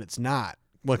bedroom, and it's not.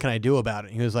 What can I do about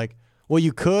it? He was like, well,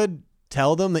 you could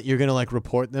tell them that you're gonna like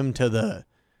report them to the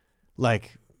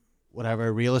like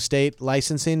whatever real estate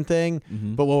licensing thing.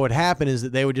 Mm-hmm. But what would happen is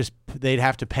that they'd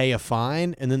have to pay a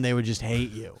fine, and then they would just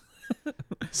hate you.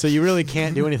 So you really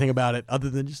can't do anything about it other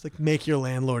than just like make your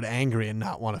landlord angry and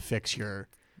not want to fix your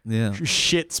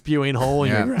shit spewing hole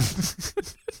in your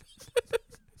ground.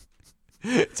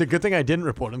 It's a good thing I didn't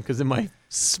report him, because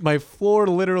my floor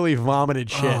literally vomited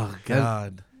shit. Oh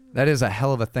God, that is a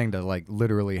hell of a thing to like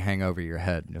literally hang over your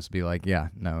head and just be like, yeah,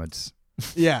 no, it's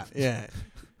yeah.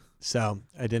 So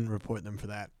I didn't report them for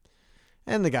that,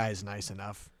 and the guy is nice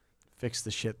enough, fixed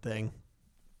the shit thing.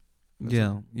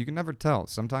 You can never tell.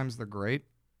 Sometimes they're great,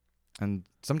 and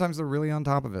sometimes they're really on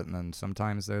top of it, and then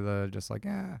sometimes they're just like,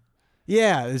 yeah.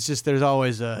 Yeah, it's just there's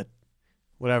always the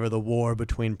war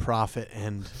between profit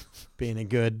and being a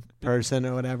good person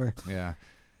or whatever. Yeah.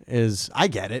 I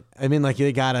get it. I mean, like,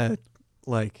 you gotta,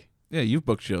 like... Yeah, you've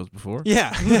booked shows before.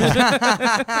 Yeah.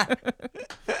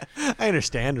 I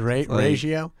understand.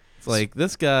 Ratio. It's like,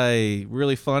 this guy,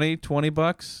 really funny,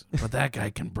 $20, but that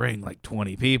guy can bring like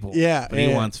 20 people. Yeah. But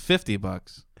he wants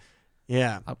 $50.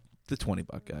 Yeah. The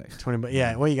 $20 guy. 20,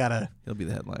 yeah. Well, you gotta... He'll be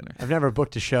the headliner. I've never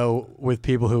booked a show with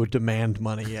people who demand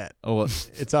money yet. Oh, well,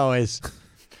 It's always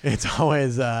you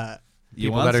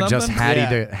people want that are just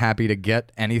something? happy to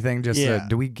get anything. Just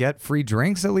do we get free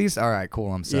drinks at least? All right,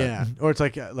 cool. I'm set. Yeah. Or it's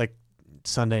like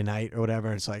Sunday night or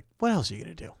whatever. It's like, what else are you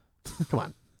gonna do? Come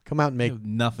on, come out and make You have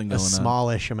nothing going a on.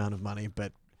 smallish amount of money,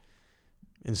 but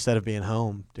instead of being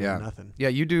home doing nothing. Yeah,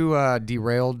 you do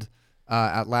Derailed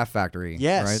at Laugh Factory.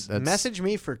 Yes. Right? Message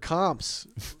me for comps,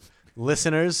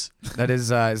 listeners. That is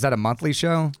that a monthly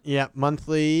show? Yeah,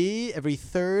 monthly, every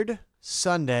third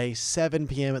Sunday, 7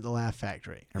 p.m. at the Laugh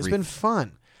Factory. It's been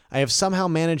fun. I have somehow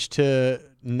managed to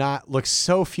not look.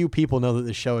 So few people know that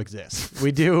the show exists.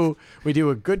 We do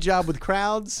a good job with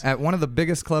crowds At one of the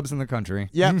biggest clubs in the country.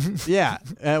 Yep. Yeah.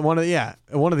 One of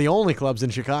the only clubs in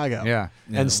Chicago. Yeah.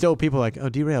 And still people are like, oh,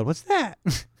 Derailed. What's that?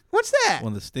 What's that?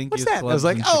 One of the stinkiest What's that? I clubs was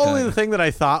like, in only Chicago. the thing that I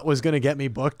thought was going to get me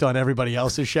booked on everybody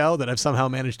else's show that I've somehow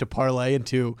managed to parlay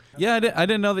into. Yeah, I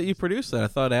didn't know that you produced that. I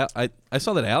thought I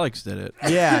saw that Alex did it.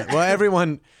 Yeah. Well,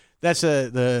 everyone. That's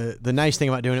the nice thing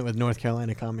about doing it with North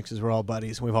Carolina comics is we're all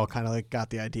buddies. We've all kind of like got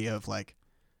the idea of like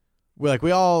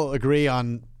we all agree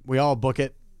on, we all book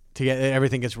it to get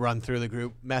everything gets run through the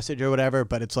group message or whatever.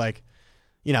 But it's like,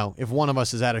 if one of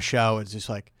us is at a show, it's just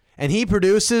like, and he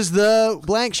produces the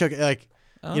blank show, like,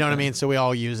 you know what I mean? So we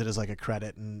all use it as like a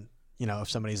credit. And, if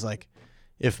somebody's like,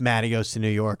 if Maddie goes to New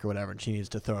York or whatever and she needs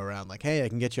to throw around like, hey, I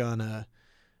can get you on a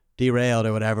Derailed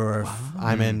or whatever. Or if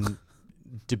I'm in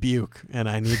Dubuque and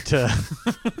I need to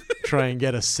try and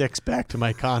get a 6 back to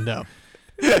my condo.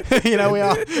 We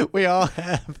all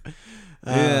have.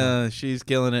 Yeah, she's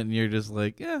killing it, and you're just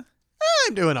like, yeah,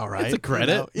 I'm doing all right. It's a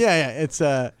credit. Yeah. It's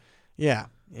yeah.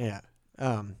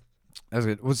 That's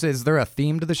good. Is there a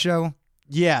theme to the show?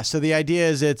 Yeah. So the idea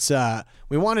is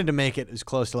we wanted to make it as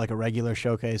close to like a regular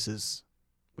showcase as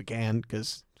we can,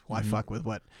 because why fuck with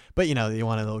what? But you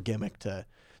want a little gimmick to.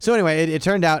 So anyway, it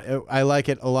turned out I like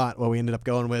it a lot. What we ended up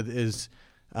going with is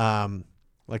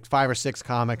like 5 or 6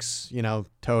 comics,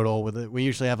 total. With it. We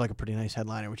usually have like a pretty nice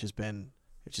headliner, which is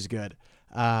good.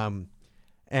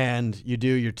 And you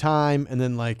do your time, and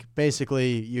then like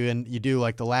basically you do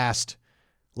like the last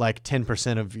like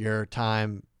 10% of your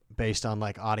time based on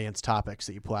like audience topics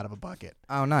that you pull out of a bucket.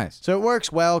 Oh, nice. So it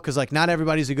works well because like not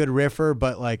everybody's a good riffer,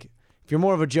 but like if you're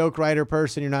more of a joke writer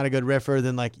person, you're not a good riffer,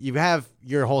 then like you have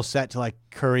your whole set to like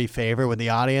curry favor with the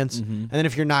audience. Mm-hmm. And then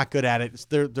if you're not good at it,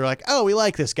 they're like, oh, we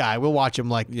like this guy. We'll watch him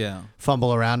like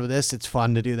fumble around with this. It's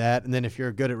fun to do that. And then if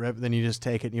you're good at rip, then you just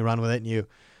take it and you run with it.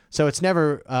 So it's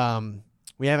never,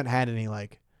 we haven't had any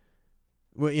like,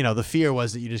 the fear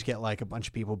was that you just get like a bunch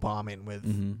of people bombing with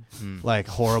like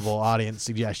horrible audience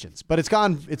suggestions. But it's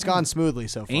gone smoothly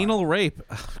so far. Anal rape.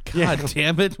 Oh, God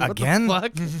damn it. What Again? the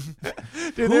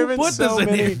fuck? Dude, there have put been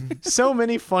this in so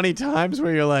many funny times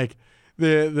where you're like,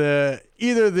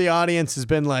 either the audience has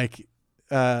been like,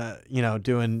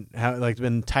 doing how like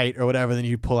been tight or whatever, then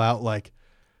you pull out like,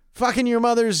 fucking your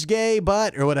mother's gay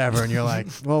butt or whatever, and you're like,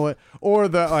 well, what? Or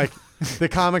the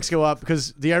comics go up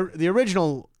because the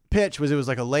original pitch was it was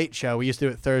like a late show. We used to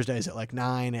do it Thursdays at like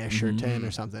 9-ish or 10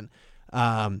 or something.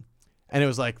 And it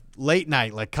was like late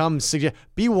night, like come suggest,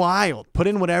 be wild, put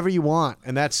in whatever you want.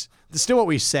 And that's still what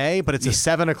we say, but it's a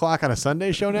 7 o'clock on a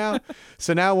Sunday show now.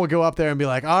 So now we'll go up there and be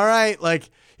like, all right, like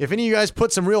if any of you guys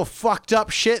put some real fucked up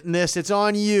shit in this, it's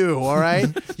on you. All right,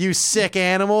 you sick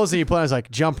animals. And you play, I was like,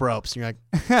 jump ropes. And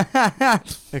you're like,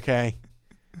 okay.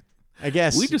 I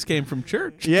guess We just came from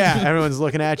church. yeah, everyone's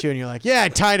looking at you and you're like, yeah, I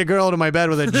tied a girl to my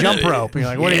bed with a jump rope. And you're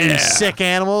like, what are you sick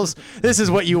animals? This is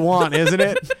what you want, isn't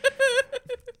it?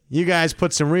 You guys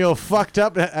put some real fucked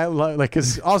up, like,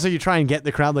 because also you try and get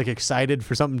the crowd like excited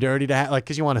for something dirty to happen, like,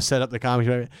 because you want to set up the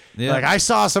comedy. Yeah. Like, I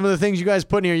saw some of the things you guys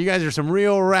put in here. You guys are some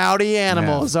real rowdy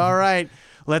animals. All right,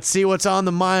 let's see what's on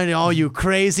the mind of all you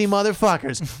crazy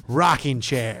motherfuckers. Rocking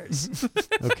chairs.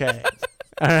 Okay.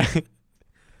 All right.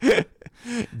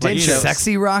 Like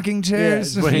sexy rocking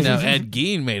chairs. Yeah, You know, Ed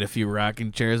Gein made a few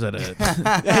rocking chairs out of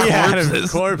out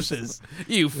of corpses.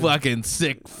 You fucking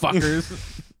sick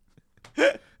fuckers.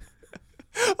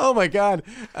 Oh my God.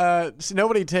 So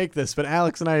nobody take this, but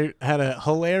Alex and I had a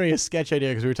hilarious sketch idea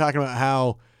because we were talking about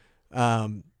how,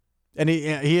 and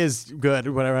he is good,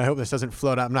 whatever. I hope this doesn't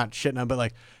float out. I'm not shitting on,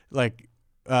 but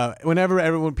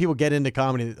when people get into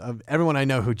comedy, everyone I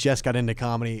know who just got into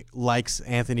comedy likes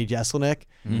Anthony Jeselnik.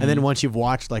 And then once you've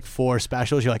watched like 4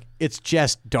 specials, you're like, it's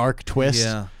just dark twist.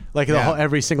 Yeah. Like the whole,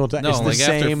 every single time. No, it's the like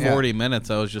same. after 40 minutes,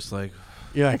 I was just like,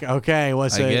 You're like, okay,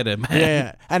 what's I get it, man.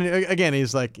 Yeah. And again,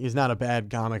 he's not a bad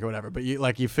comic or whatever, but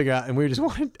you figure out, and we just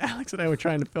wanted, Alex and I were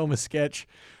trying to film a sketch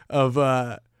of,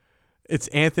 it's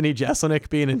Anthony Jeselnik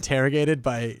being interrogated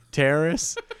by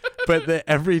terrorists, but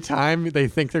every time they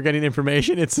think they're getting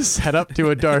information, it's a setup to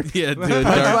a dark, to a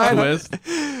dark twist.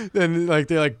 Then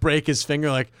they break his finger,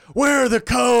 like, where are the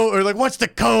code, or like, what's the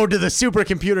code to the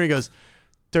supercomputer? He goes,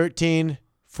 13,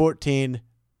 14,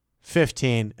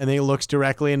 15, and then he looks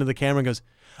directly into the camera and goes,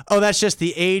 oh, that's just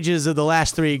the ages of the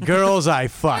last 3 girls I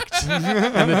fucked.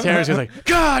 And the terrorist goes like,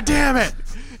 God damn it.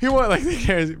 He the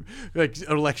terrorist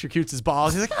electrocutes his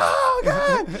balls. He's like, oh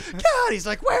God. He's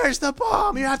like, where's the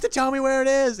bomb? You have to tell me where it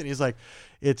is. And he's like,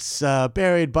 it's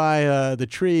buried by the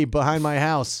tree behind my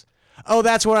house. Oh,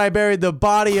 that's where I buried the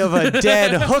body of a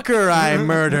dead hooker I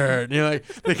murdered. And you're like,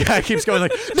 the guy keeps going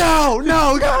like, no,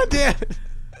 God damn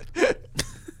it.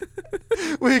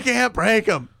 We can't break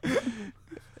him.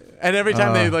 And every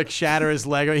time they shatter his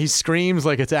leg, he screams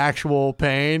like it's actual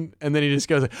pain, and then he just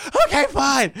goes, okay,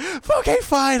 fine,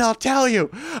 I'll tell you.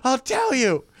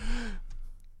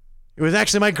 It was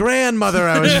actually my grandmother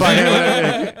I was fucking.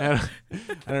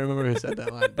 I don't remember who said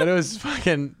that line, but it was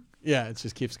fucking. Yeah, it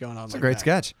just keeps going on. It's a great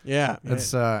sketch. Yeah,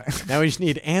 it's now we just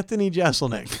need Anthony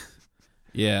Jeselnik.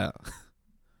 Yeah,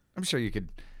 I'm sure you could.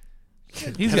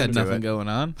 He's got nothing going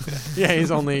on. Yeah, he's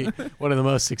only one of the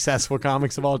most successful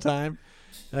comics of all time.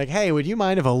 Like, hey, would you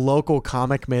mind if a local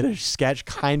comic made a sketch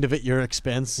kind of at your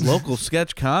expense? Local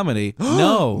sketch comedy?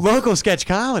 No. Local sketch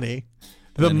comedy?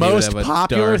 The Then he would most have a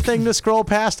popular dark- thing to scroll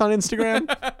past on Instagram?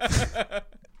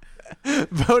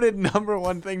 Voted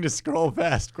 #1 thing to scroll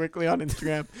past quickly on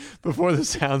Instagram before the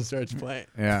sound starts playing.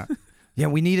 Yeah. Yeah,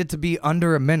 we need it to be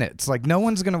under a minute. It's like no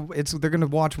one's gonna. They're gonna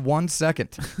watch 1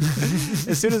 second.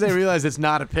 As soon as they realize it's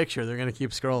not a picture, they're gonna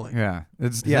keep scrolling. Yeah,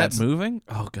 Is that moving?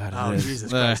 Oh God! Oh, it is.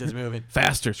 Jesus Christ, it's moving.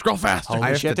 Faster! Scroll faster!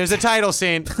 Holy shit! There's a title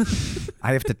scene.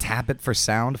 I have to tap it for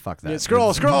sound. Fuck that. Yeah,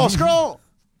 scroll.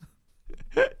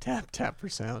 Tap for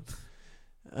sound.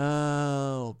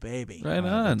 Oh, baby. Right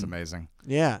on. That's amazing.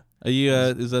 Yeah. Are you?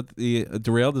 Is that the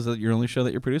Derailed? Is that your only show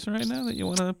that you're producing right now that you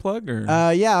want to plug? Or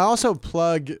yeah, I also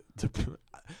plug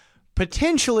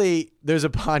potentially. There's a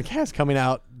podcast coming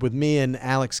out with me and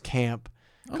Alex Camp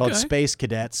called Space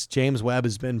Cadets. James Webb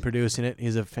has been producing it.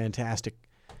 He's a fantastic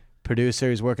producer.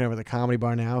 He's working over at the Comedy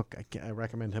Bar now. I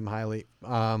recommend him highly.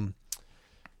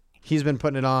 He's been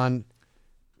putting it on.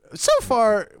 So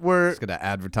far, we're just gonna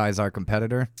advertise our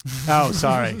competitor. Oh,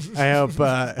 sorry. I hope.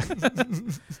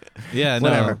 Yeah,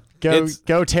 whatever. no.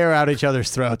 Go tear out each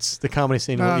other's throats. The comedy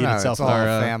scene will eat itself it's all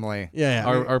up. family. Yeah.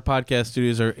 Our podcast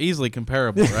studios are easily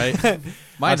comparable, right?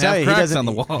 Mine I'll have cracks on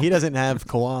the wall. He doesn't have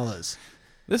koalas.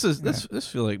 This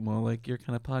feel like more like your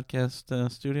kind of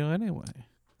podcast studio anyway.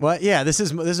 What? Yeah, this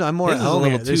is I'm more This at is a home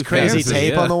little here. There's too crazy fancy,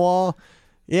 tape yeah. on the wall.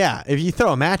 Yeah, if you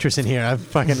throw a mattress in here, I'm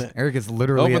fucking. Eric is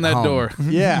literally Open at that home. door.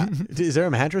 Yeah, is there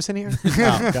a mattress in here?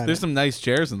 Oh, God. There's some nice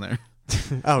chairs in there.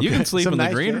 Oh, You can good. sleep Some in the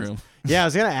nice green chairs? room. Yeah, I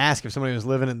was gonna ask if somebody was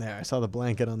living in there. I saw the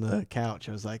blanket on the couch.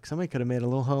 I was like, somebody could have made a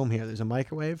little home here. There's a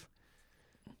microwave.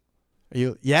 Are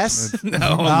you? Yes. No.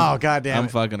 Oh, God damn I'm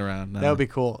it. fucking around. No. That would be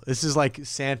cool. This is like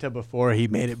Santa before he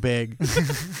made it big.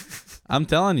 I'm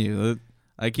telling you,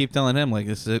 I keep telling him like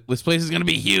this place is gonna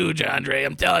be huge, Andre.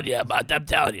 I'm telling you.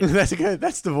 That's good.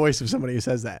 That's the voice of somebody who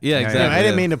says that. Yeah, exactly. I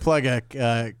didn't yeah. mean to plug a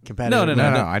competitor.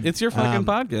 No. It's your fucking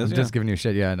podcast. I'm yeah. just giving you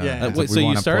shit. Yeah, no. Yeah. That's Wait, what we so you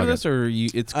wanna started plug this, it. or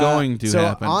it's going to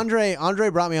happen? Andre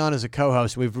brought me on as a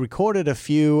co-host. We've recorded a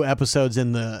few episodes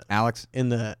in the Alex? in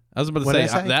the. I was about to What say,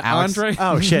 did I say? that Alex? Andre.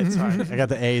 Oh shit! Sorry, I got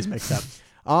the A's mixed up.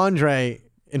 Andre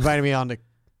invited me on to.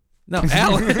 No,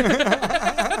 Alex.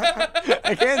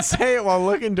 I can't say it while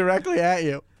looking directly at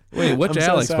you. Wait, which I'm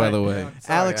so Alex, by sorry. the way?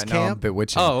 Alex I know, I'm Camp.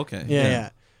 bewitching. Oh, okay. Yeah.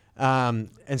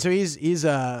 And so he's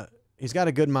got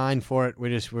a good mind for it.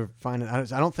 We're finding. I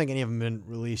don't think any of them have been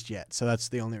released yet. So that's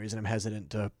the only reason I'm hesitant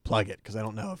to plug it because I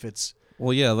don't know if it's.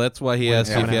 Well, yeah, that's why he asked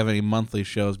you if coming you out. have any monthly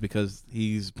shows because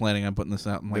he's planning on putting this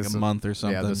out in like a month or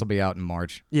something. Yeah, this will be out in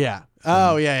March. Yeah.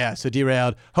 Oh yeah. So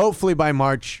Derailed. Hopefully by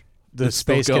March the It's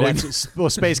still Space going.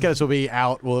 Cadets. Space Cadets will be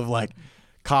out. We'll have like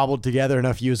cobbled together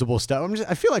enough usable stuff.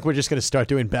 I feel like we're just gonna start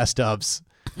doing best ofs.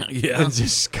 Yeah. And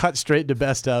just cut straight to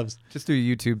best ofs. Just do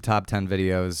YouTube top 10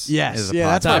 videos. Yes, is a yeah,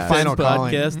 that's my podcast. final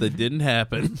calling. podcast that didn't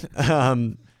happen.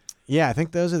 Yeah, I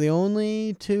think those are the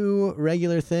only two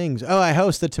regular things. Oh, I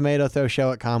host the Tomato Throw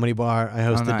show at Comedy Bar. I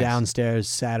host the nice. Downstairs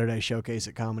Saturday Showcase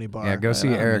at Comedy Bar. Yeah, go see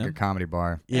Right on, Eric man. at Comedy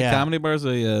Bar. Yeah. Comedy Bar's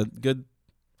a good.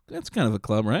 That's kind of a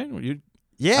club, right?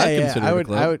 Yeah, I'd yeah. consider it a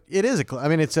club. I would. It is a club. I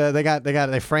mean, it's they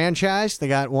franchised. They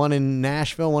got one in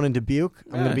Nashville, one in Dubuque.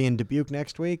 I'm Yeah. gonna be in Dubuque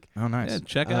next week. Oh, nice. Yeah,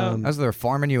 check out. Um, As they're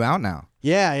farming you out now.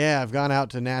 Yeah. I've gone out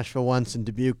to Nashville once and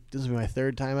Dubuque. This will be my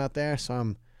third time out there, so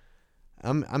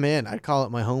I'm in. I'd call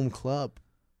it my home club.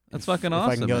 That's fucking if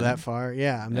awesome. I can go man. that far.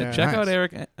 Yeah, I'm Yeah, there. check out Nice.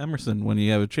 Eric Emerson when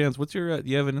you have a chance. What's your?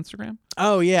 You have an Instagram?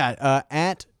 Oh yeah,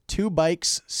 at 2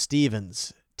 Bikes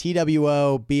Stevens.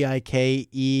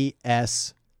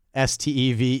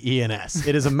 TWOBIKESSTEVENS.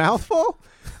 It is a mouthful.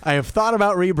 I have thought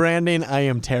about rebranding. I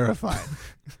am terrified.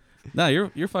 No,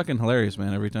 you're fucking hilarious,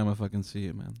 man. Every time I fucking see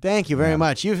you, man. Thank you very Yeah.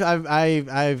 much.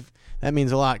 I've that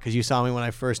means a lot because you saw me when I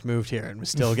first moved here and was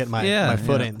still getting my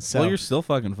footing. So Well, you're still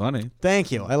fucking funny.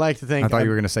 thank you. I like to think. I thought you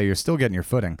were going to say you're still getting your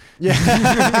footing.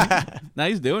 Yeah. Now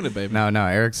he's doing it, baby. No,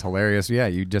 Eric's hilarious. Yeah,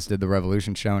 you just did the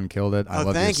Revolution show and killed it. I Oh,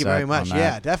 love thank you your very set much. on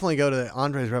Yeah, that. definitely go to the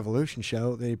Andre's Revolution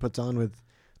show that he puts on with.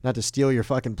 Not to steal your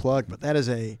fucking plug, but that's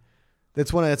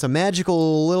a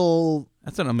magical little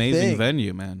That's an amazing thing.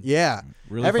 venue, man. yeah.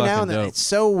 Really Every fucking now and then, dope. it's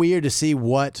so weird to see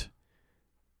what,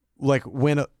 like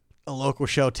when a local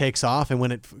show takes off and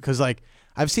when it, because like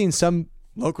I've seen some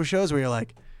local shows where you're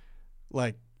like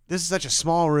this is such a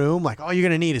small room, like all you're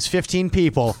gonna need is 15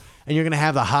 people. And you're gonna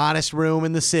have the hottest room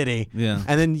in the city, Yeah.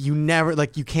 and then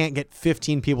you can't get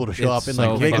 15 people to show It's up in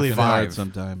so like Wrigley fucking hard Five.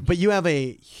 sometimes. But you have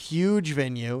a huge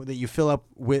venue that you fill up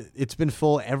with. It's been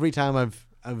full every time I've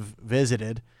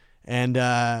visited, and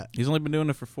He's only been doing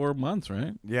it for 4 months,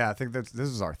 right? Yeah, I think this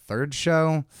is our third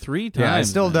show. 3 times. Yeah, I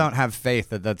still man. don't have faith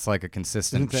that that's like a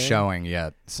consistent Thing. showing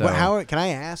yet. So how can I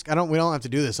ask? We don't have to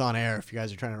do this on air if you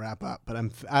guys are trying to wrap up. But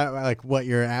I like what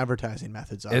your advertising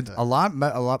methods are. it's a lot.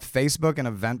 Facebook and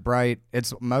Eventbrite.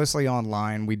 It's mostly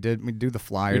online. We do the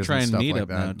flyers. You're trying and stuff Meetup like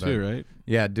that, now but- too, right?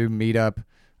 Yeah, do Meetup.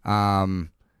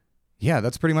 Yeah,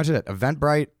 that's pretty much it.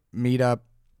 Eventbrite, Meetup,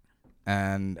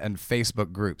 and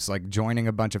Facebook groups. Like joining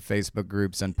a bunch of Facebook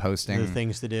groups and posting. the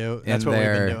things to do. That's in what we've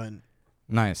there. been doing.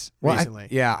 Nice.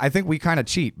 Recently. I think we kind of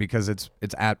cheat because it's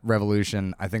at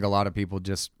Revolution. I think a lot of people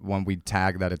just when we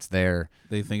tag that it's there.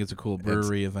 They think it's a cool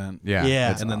brewery event. Yeah. Yeah.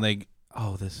 it's- And then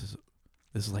this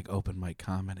is like open mic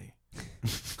comedy.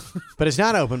 But it's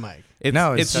not open mic. It's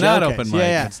No, it's it's not Showcase. open mic.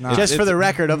 Yeah. It's not. Just for It's- the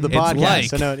record of the it's podcast. like.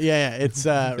 So no, it's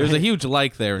There's a huge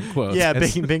like there in quotes. yeah,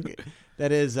 It's- big.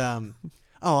 That is.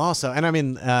 Also, and I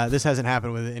mean, this hasn't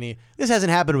happened with any. This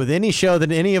hasn't happened with any show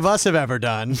that any of us have ever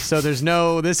done. So there's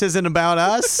no. This isn't about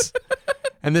us,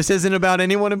 and this isn't about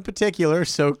anyone in particular.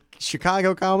 So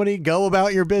Chicago comedy, go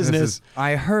about your This business. is-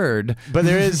 I heard. But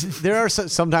there are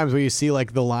sometimes where you see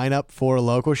like the lineup for a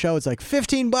local show. It's like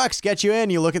 $15 get you in.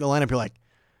 You look at the lineup, you're like,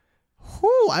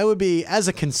 whoo! I would be as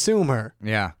a consumer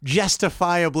Yeah.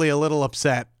 justifiably a little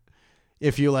upset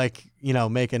if you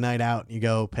make a night out. You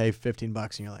go pay $15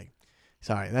 and you're like,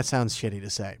 sorry, that sounds shitty to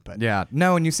say, but Yeah.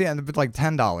 No, and you see it like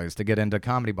 $10 to get into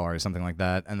Comedy Bar or something like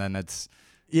that, and then it's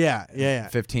yeah.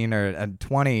 15 and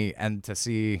 20, and to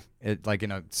see it like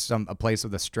a place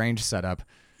with a strange setup.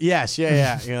 Yes,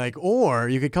 yeah. You're like, or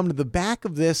you could come to the back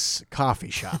of this coffee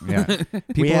shop. Yeah.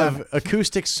 We have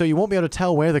acoustics, so you won't be able to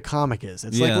tell where the comic is.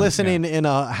 It's like Yeah, listening in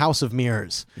a house of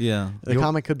mirrors. Yeah. The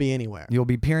comic could be anywhere. You'll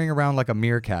be peering around like a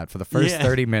meerkat for the first Yeah.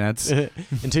 30 minutes.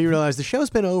 Until you realize the show's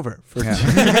been over.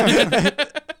 Yeah.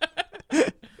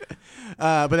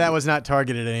 But that was not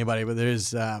targeted at anybody. But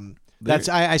there's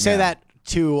I say Yeah. that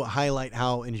to highlight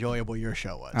how enjoyable your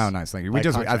show was. Oh, nice, thank you. By I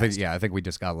contrast. think we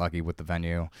just got lucky with the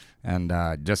venue and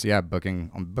I'm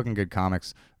booking good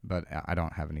comics, but I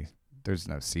don't have any. There's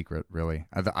no secret really.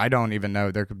 I don't even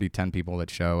know. There could be 10 people that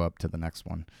show up to the next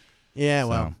one. Yeah, So,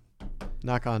 well,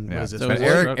 knock on. What is this? So but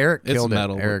it's- Eric it's killed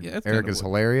metal, it. but Eric, yeah, it's Eric gotta is work.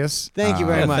 hilarious. Thank you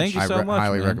very much. Thank you so much,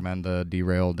 highly man. recommend the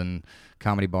Derailed and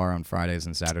Comedy Bar on Fridays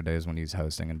and Saturdays when he's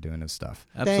hosting and doing his stuff.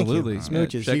 Thank you. Absolutely.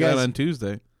 Smooches. Check You it out guys- on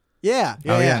Tuesday. Yeah.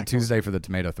 And Tuesday for the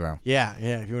tomato throw. Yeah.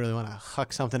 If you really want to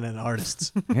huck something at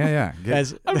artists. Yeah.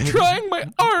 Guys, I'm trying my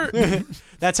art.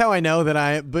 that's how I know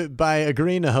that by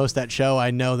agreeing to host that show, I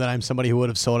know that I'm somebody who would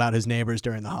have sold out his neighbors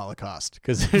during the Holocaust.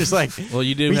 Because there's like, Well,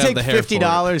 you do we have take the hair for it.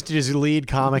 $50 to just lead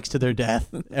comics to their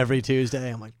death every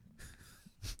Tuesday. I'm like,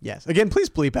 yes. Again, please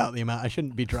bleep out the amount. I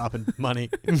shouldn't be dropping money.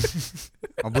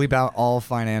 I'll bleep out all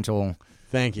financial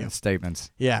Thank you. statements.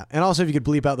 Yeah. And also, if you could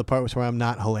bleep out the part where I'm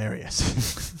not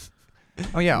hilarious.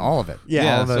 Oh yeah, all of it.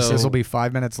 Yeah, all of this. so- This will be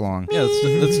 5 minutes long. Yeah,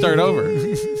 let's start over.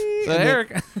 So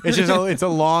Eric, It's just it's a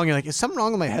long, you're like, is something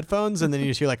wrong with my headphones? And then you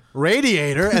just hear like,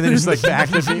 radiator. And then just like back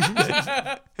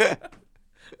to me.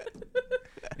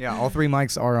 Yeah, all 3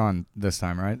 mics are on this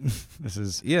time, right? This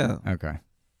is yeah, okay.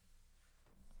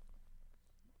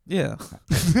 yeah.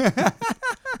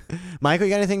 Michael,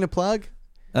 you got anything to plug?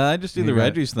 I just do You the got it.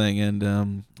 Reggie's thing, and I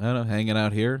don't know, hanging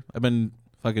out here. I've been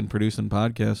fucking producing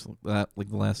podcasts like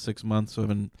the last 6 months, so I've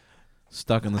been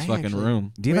stuck in this I fucking actually-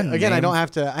 room. Do you have a Again, I name? don't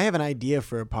have to. I have an idea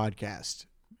for a podcast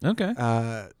Okay.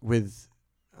 with.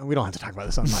 We don't have to talk about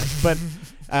this on mic, but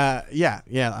yeah.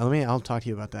 I'll talk to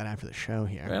you about that after the show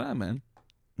here. Right on, man.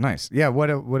 Nice. Yeah. What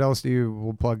else do you?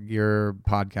 We'll plug your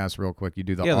podcast real quick. You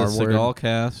do the Yeah, R the word. Seagal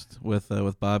cast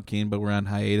with Bob Keane, but we're on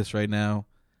hiatus right now.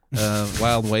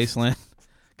 Wild Wasteland,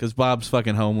 because Bob's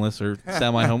fucking homeless or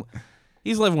semi-home.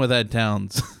 He's living with Ed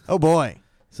Towns, Oh boy.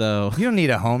 so You don't need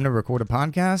a home to record a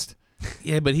podcast.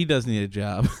 yeah, but he does need a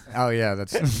job. Oh yeah,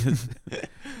 that's.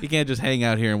 He can't just hang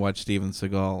out here and watch Steven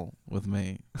Seagal with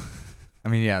me. I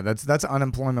mean, yeah, that's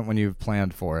unemployment when you've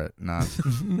planned for it. Not.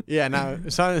 Yeah. Now,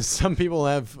 some people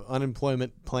have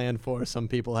unemployment planned for. Some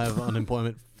people have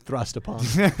unemployment thrust upon.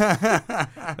 That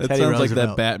Teddy sounds like that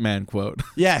Roosevelt. Batman quote.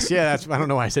 Yes. Yeah. That's. I don't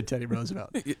know why I said Teddy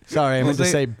Roosevelt. Sorry, I meant to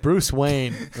say Bruce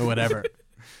Wayne or whatever.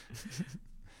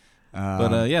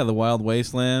 But yeah, the Wild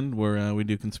Wasteland, where we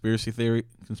do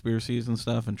conspiracies and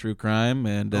stuff, and true crime,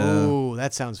 and Oh,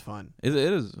 that sounds fun. it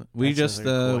is. We That just sounds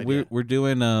like a cool idea. we're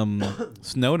doing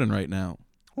Snowden right now.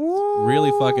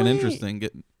 Really fucking interesting.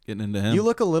 Getting into him. You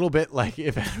look a little bit like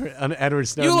if Edward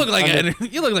Snowden. You look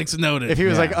like you look like Snowden. If he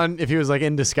was Yeah. if he was like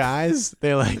in disguise,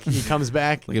 they like he comes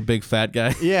back. like a big fat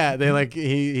guy. Yeah, they like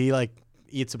he like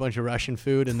eats a bunch of Russian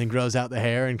food and then grows out the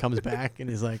hair and comes back and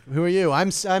he's like, "Who are you?"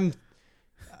 I'm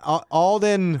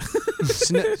Alden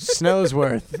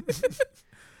Snowsworth,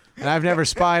 and I've never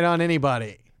spied on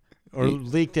anybody or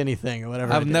leaked anything or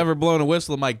whatever. I I've did. never blown a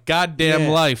whistle in my goddamn Yeah.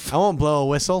 life. I won't blow a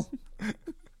whistle.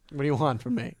 What do you want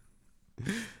from me?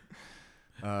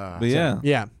 But yeah,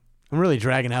 Yeah, I'm really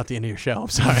dragging out the end of your show. I'm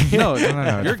sorry. no,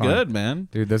 no, it's you're fine. good, man.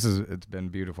 Dude, it's been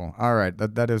beautiful. All right,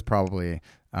 that is probably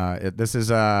it. This is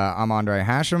I'm Andre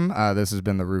Hashem. This has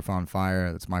been The Roof on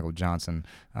Fire. That's Michael Johnson.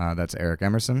 That's Eric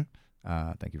Emerson.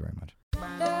 Thank you very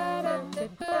much.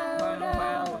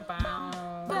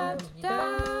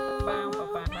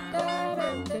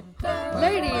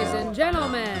 Ladies and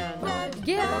gentlemen,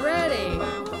 get ready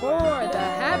for the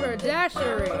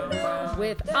haberdashery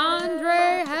with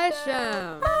Andre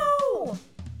Hashem.